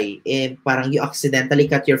gulay, parang you accidentally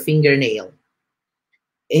cut your fingernail,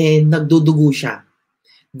 nagdudugo siya.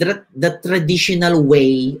 The traditional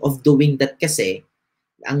way of doing that kasi,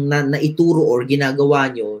 ang naituro or ginagawa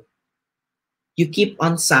nyo, you keep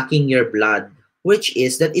on sucking your blood, which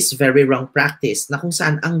is, that is very wrong practice, na kung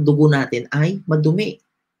saan ang dugo natin ay madumi.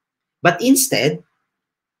 But instead,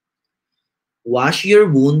 wash your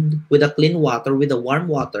wound with a clean water, with a warm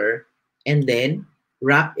water, and then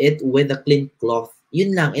wrap it with a clean cloth.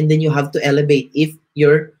 Yun lang. And then you have to elevate if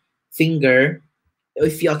your finger,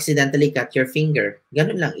 if you accidentally cut your finger.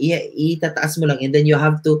 Ganun lang. Itataas mo lang, and then you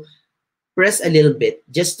have to press a little bit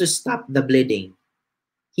just to stop the bleeding.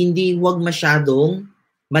 Hindi, wag masyadong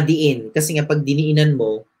madiin. Kasi nga pag diniinan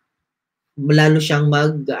mo, lalo siyang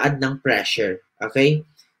mag-add ng pressure. Okay?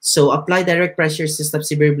 So, apply direct pressure to stop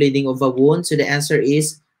severe bleeding of a wound. So, the answer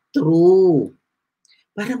is true.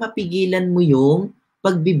 Para mapigilan mo yung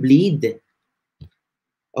pagbi-bleed.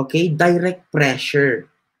 Okay? Direct pressure.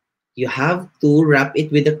 You have to wrap it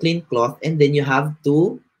with a clean cloth, and then you have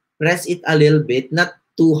to press it a little bit, not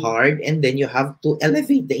too hard, and then you have to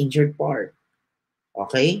elevate the injured part.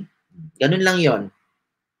 Okay? Ganun lang yon.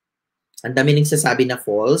 Ang dami nagsasabi na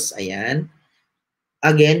false. Ayan.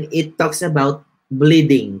 Again, it talks about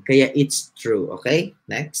bleeding. Kaya it's true. Okay?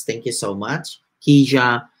 Next. Thank you so much.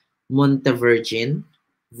 Kija Montevirgin.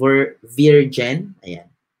 Virgin. Ayan.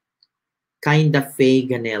 Kinda Faye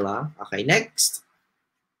Ganela. Okay, next.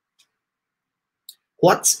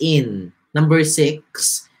 What's in? Number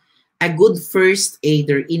 6. A good first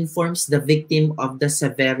aider informs the victim of the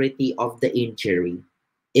severity of the injury.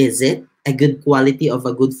 Is it a good quality of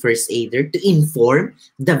a good first aider to inform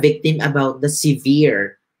the victim about the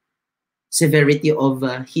severity of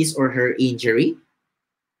his or her injury?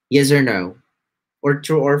 Yes or no? Or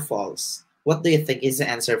true or false? What do you think is the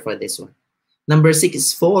answer for this one? Number 6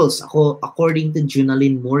 is false. According to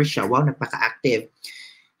Junalyn Morsha. Wow, napaka-active.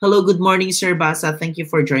 Hello, good morning, Sir Basa. Thank you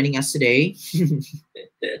for joining us today.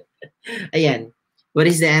 Ayan. What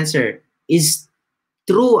is the answer? Is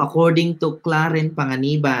true according to Claren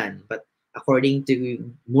Panganiban. But according to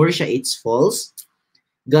Morsha, it's false.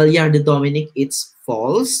 Gallardo Dominic, it's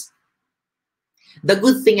false. The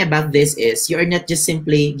good thing about this is you are not just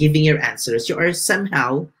simply giving your answers. You are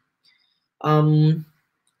somehow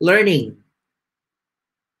learning.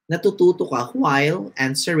 Natututo ka while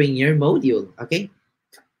answering your module. Okay?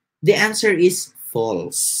 The answer is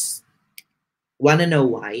false. Wanna know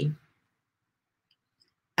why?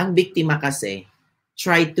 Ang biktima kasi,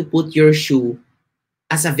 try to put your shoe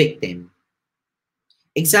as a victim.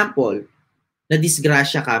 Example,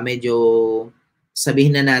 na-disgrasya ka, medyo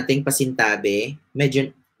sabihin na nating pasintabi,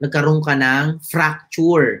 medyo nagkaroon ka ng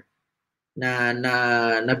fracture,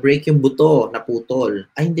 na break yung buto, naputol.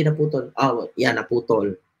 Ay, hindi naputol. Oh, yeah,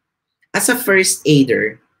 naputol. As a first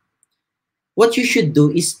aider, what you should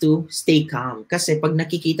do is to stay calm. Kasi pag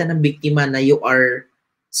nakikita ng biktima na you are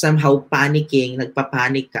somehow panicking,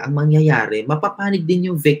 nagpapanik ka, ang mangyayari, mapapanik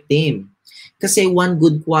din yung victim. Kasi one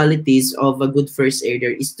good qualities of a good first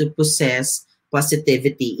aider is to possess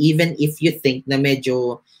positivity. Even if you think na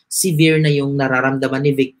medyo severe na yung nararamdaman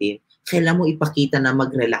ni victim, kailangan mo ipakita na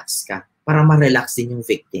mag-relax ka para ma-relax din yung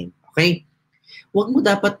victim. Okay? Huwag mo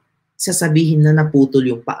dapat sasabihin na naputol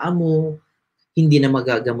yung paa mo, hindi na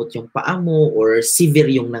magagamot yung paa mo, or severe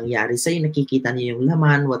yung nangyari sa'yo, nakikita niyo yung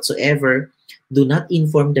laman, whatsoever. Do not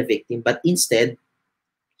inform the victim, but instead,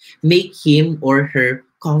 make him or her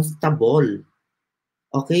comfortable.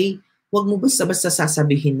 Okay? Huwag mo basta-basta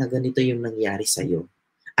sasabihin na ganito yung nangyari sa'yo.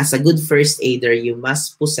 As a good first aider, you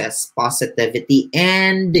must possess positivity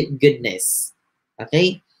and goodness.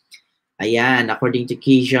 Okay? Ayan, according to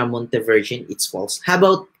Keisha Montevirgin, it's false. How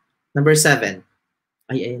about number 7?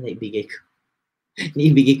 Ayan, naibigay ko.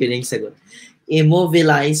 Naibigay ko na yung sagot.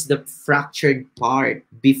 Immobilize the fractured part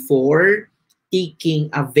before taking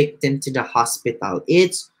a victim to the hospital.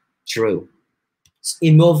 It's true.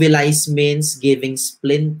 Immobilize means giving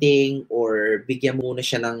splinting or bigyan muna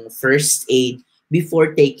siya ng first aid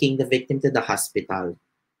before taking the victim to the hospital.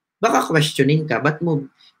 Baka questionin ka, ba't mo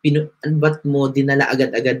dinala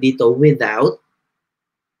agad-agad dito without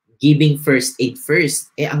giving first aid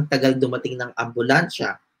first? Ang tagal dumating ng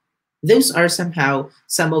ambulansya. Those are somehow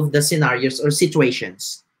some of the scenarios or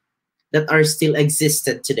situations that are still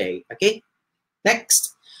existed today. Okay?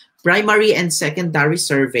 Next. Primary and secondary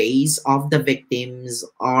surveys of the victims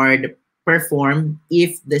are performed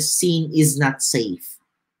if the scene is not safe.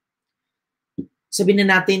 Sabihin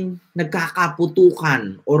na natin,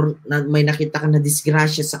 nagkakaputukan or may nakita ka na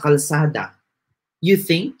disgrasya sa kalsada. You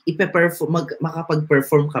think,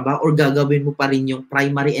 makapag-perform ka ba or gagawin mo pa rin yung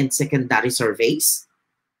primary and secondary surveys?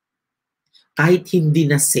 Kahit hindi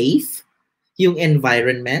na safe yung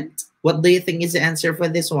environment? What do you think is the answer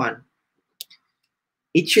for this one?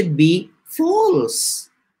 It should be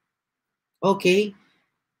false. Okay?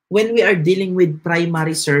 When we are dealing with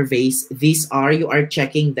primary surveys, you are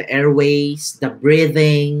checking the airways, the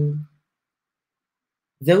breathing.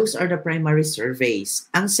 Those are the primary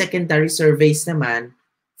surveys. Ang secondary surveys naman,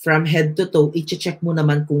 from head to toe, i-check mo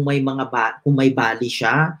naman kung may kung may bali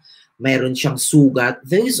siya, mayroon siyang sugat.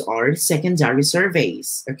 Those are secondary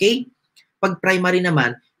surveys. Okay? Pag primary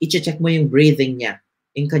naman, i-check mo yung breathing niya,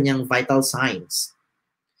 yung kanyang vital signs.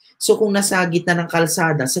 So kung nasa gitna ng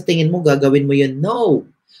kalsada, sa tingin mo gagawin mo yun? No.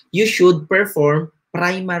 You should perform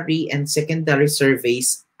primary and secondary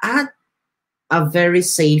surveys at a very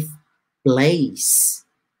safe place.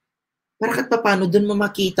 Para kahit paano dun mo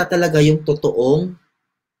makita talaga yung totoong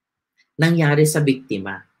nangyari sa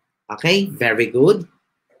biktima. Okay? Very good.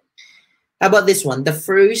 How about this one? The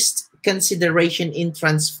first consideration in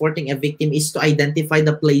transporting a victim is to identify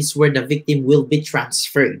the place where the victim will be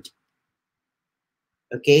transferred.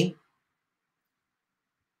 Okay?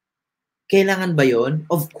 Kailangan ba yun?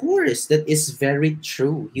 Of course, that is very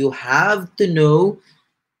true. You have to know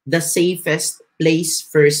the safest place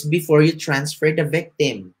first before you transfer the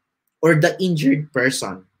victim or the injured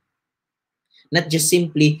person. Not just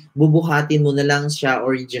simply bubuhatin mo na lang siya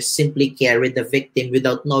or just simply carry the victim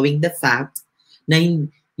without knowing the fact na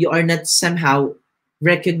you are not somehow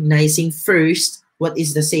recognizing first what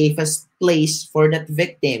is the safest place for that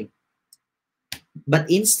victim. But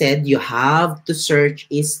instead, you have to search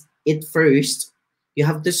it first. You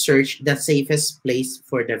have to search the safest place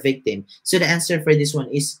for the victim. So the answer for this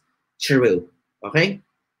one is true. Okay?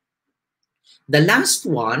 The last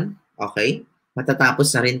one, okay,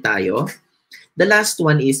 matatapos na rin tayo. The last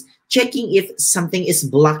one is checking if something is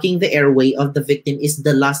blocking the airway of the victim is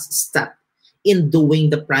the last step in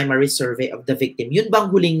doing the primary survey of the victim. Yun ba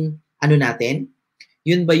ang huling ano natin?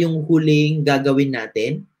 Yun ba yung huling gagawin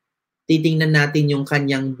natin? Titingnan natin yung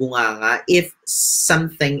kanyang bunganga if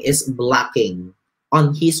something is blocking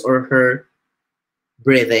on his or her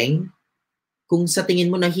breathing. Kung sa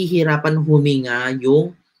tingin mo nahihirapan huminga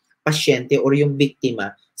yung pasyente or yung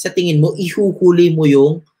biktima, sa tingin mo ihuhuli mo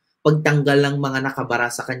yung pagtanggal ng mga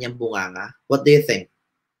nakabara sa kanyang bunganga. What do you think?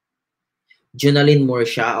 Jonalyn Moore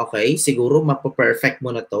siya, okay? Siguro mapaperfect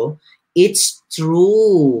mo na to. It's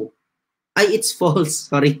true. Ay, it's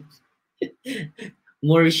false. Sorry.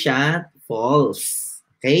 More siya, false.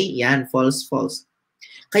 Okay? Yan, false, false.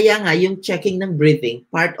 Kaya nga, yung checking ng breathing,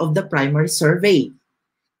 part of the primary survey.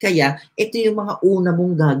 Kaya, ito yung mga una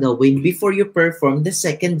mong gagawin before you perform the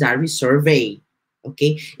secondary survey.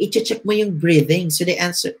 Okay? I-check mo yung breathing. So the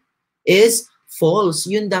answer is false.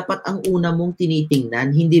 Yun dapat ang una mong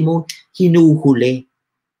tinitingnan. Hindi mo hinuhuli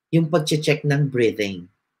yung pag-check ng breathing.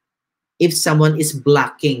 If someone is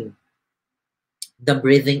blocking the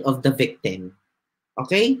breathing of the victim.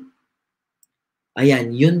 Okay?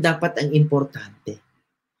 Ayan, yun dapat ang importante.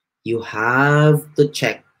 You have to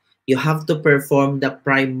check. You have to perform the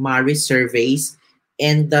primary surveys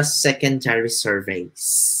and the secondary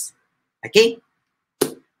surveys. Okay?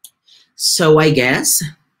 So I guess,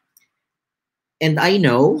 and I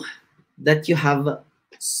know that you have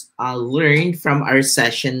learned from our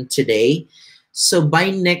session today. So by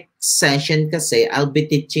next session kasi, I'll be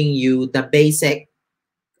teaching you the basic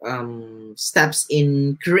steps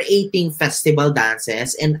in creating festival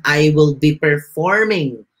dances, and I will be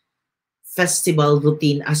performing festival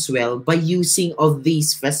routine as well by using of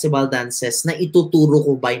these festival dances na ituturo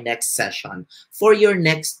ko by next session for your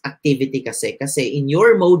next activity kasi in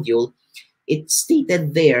your module it's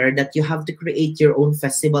stated there that you have to create your own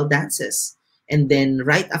festival dances, and then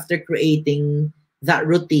right after creating that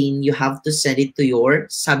routine you have to send it to your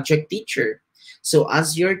subject teacher. So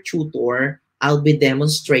as your tutor, I'll be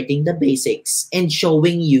demonstrating the basics and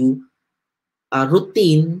showing you a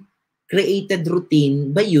created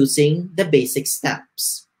routine by using the basic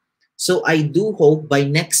steps. So I do hope by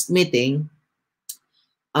next meeting,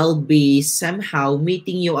 I'll be somehow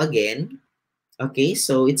meeting you again. Okay,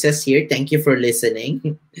 so it says here, thank you for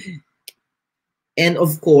listening. And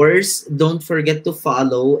of course, don't forget to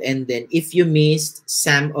follow. And then if you missed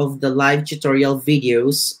some of the live tutorial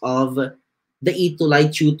videos of the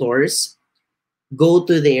ETUlay tutors, go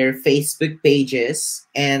to their Facebook pages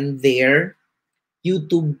and their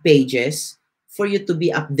YouTube pages for you to be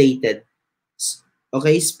updated.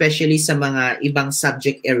 Okay, especially sa mga ibang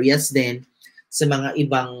subject areas din, sa mga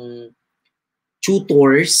ibang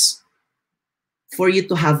tutors, for you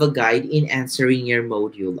to have a guide in answering your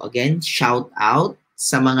module. Again, shout out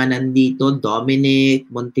sa mga nandito, Dominic,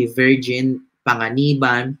 Montevirgin,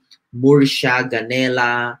 Panganiban, Murcia,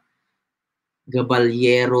 Ganela,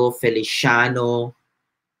 Gaballero, Feliciano,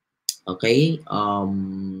 okay,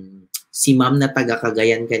 si ma'am na taga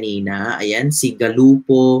Cagayan kanina. Ayan, si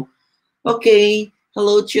Galupo. Okay.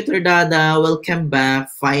 Hello, Tutor Dada. Welcome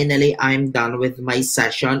back. Finally, I'm done with my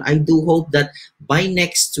session. I do hope that by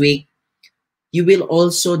next week, you will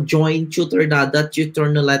also join Tutor Dada,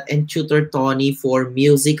 Tutor Nolette, and Tutor Tony for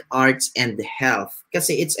music, arts, and health.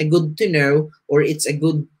 Kasi it's a good to know, or it's a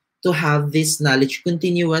good to have this knowledge,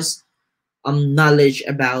 continuous knowledge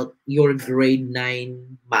about your grade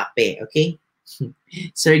 9 MAPEH. Okay?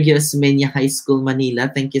 Sergio Osmeña High School, Manila.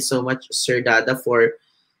 Thank you so much, Sir Dada, for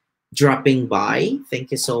dropping by.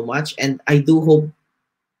 Thank you so much. And I do hope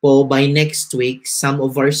po by next week, some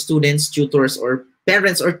of our students, tutors, or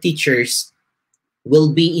parents or teachers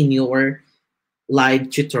will be in your live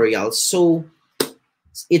tutorials. So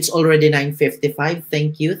it's already 9:55.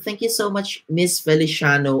 Thank you. Thank you so much, Miss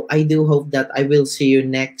Feliciano. I do hope that I will see you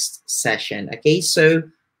next session. Okay, so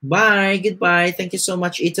bye. Goodbye. Thank you so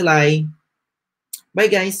much, ETUlay. Bye,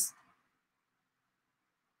 guys.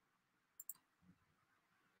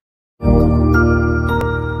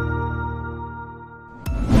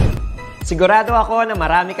 Sigurado ako na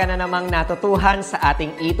marami ka na namang natutuhan sa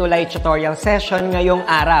ating ETUlay tutorial session ngayong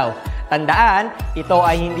araw. Tandaan, ito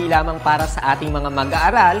ay hindi lamang para sa ating mga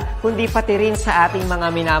mag-aaral, kundi pati rin sa ating mga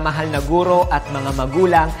minamahal na guro at mga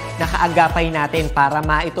magulang na kaagapay natin para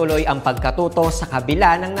maituloy ang pagkatuto sa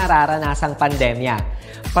kabila ng nararanasang pandemya.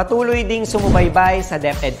 Patuloy ding sumubaybay sa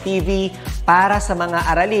DepEd TV para sa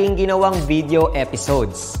mga araling ginawang video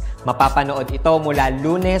episodes. Mapapanood ito mula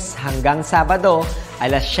Lunes hanggang Sabado,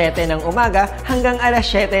 alas 7 ng umaga hanggang alas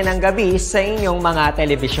 7 ng gabi sa inyong mga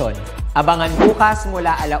telebisyon. Abangan bukas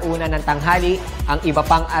mula 1:00 ng tanghali ang iba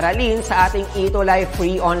pang aralin sa ating ETUlay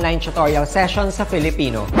free online tutorial session sa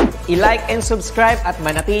Filipino. I-like and subscribe at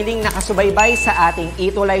manatiling nakasubaybay sa ating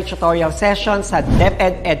ETUlay tutorial session sa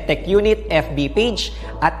DepEd Edtech Unit FB page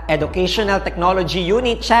at Educational Technology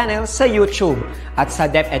Unit channel sa YouTube at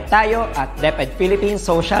sa DepEd Tayo at DepEd Philippines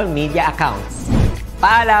social media accounts.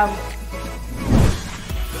 Paalam!